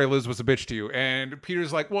like, sorry, Liz was a bitch to you. And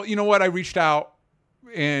Peter's like, well, you know what? I reached out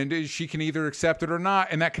and she can either accept it or not.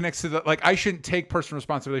 And that connects to the, like, I shouldn't take personal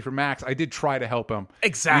responsibility for Max. I did try to help him.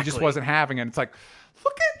 Exactly. He just wasn't having it. It's like,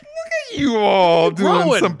 look at you all doing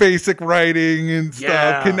growing. some basic writing and stuff,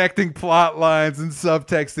 Yeah. connecting plot lines and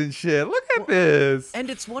subtext and shit. Look at this. And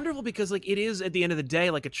it's wonderful because, like, it is at the end of the day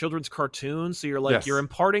like a children's cartoon. So you're like, Yes. you're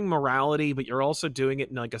imparting morality, but you're also doing it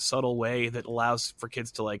in like a subtle way that allows for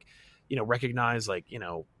kids to, like, you know, recognize, like, you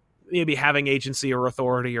know, maybe having agency or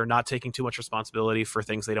authority or not taking too much responsibility for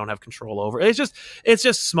things they don't have control over. It's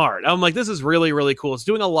just smart. I'm like, this is really, really cool. It's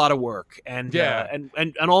doing a lot of work and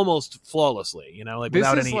and almost flawlessly, you know, like This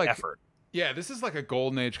without is any like- effort. Yeah, this is like a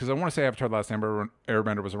golden age, because I want to say Avatar: The Last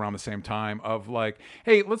Airbender was around the same time of like,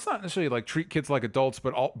 hey, let's not necessarily like treat kids like adults,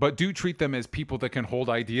 but do treat them as people that can hold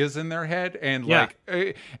ideas in their head and like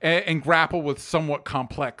and grapple with somewhat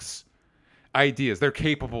complex ideas. They're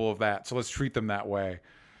capable of that, so let's treat them that way.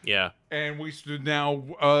 Yeah. And we now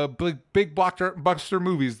big blockbuster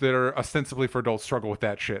movies that are ostensibly for adults struggle with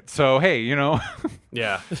that shit. So hey, you know,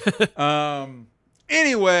 Yeah.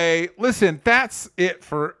 Anyway, listen, that's it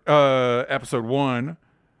for episode 1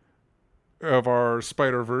 of our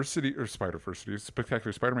Spiderversity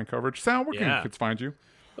Spectacular Spider-Man coverage. Sal, where can kids find you?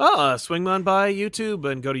 Well, swing on by YouTube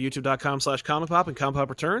and go to youtube.com/comicpop and Comic Pop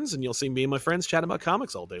Returns, and you'll see me and my friends chatting about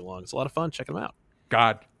comics all day long. It's a lot of fun. Check them out.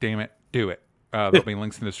 God damn it, do it. There'll be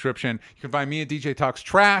links in the description. You can find me at DJ Talks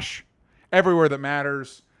Trash everywhere that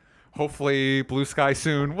matters. Hopefully, blue sky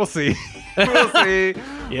soon. We'll see.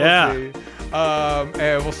 Yeah. We'll see.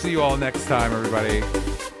 And we'll see you all next time, everybody.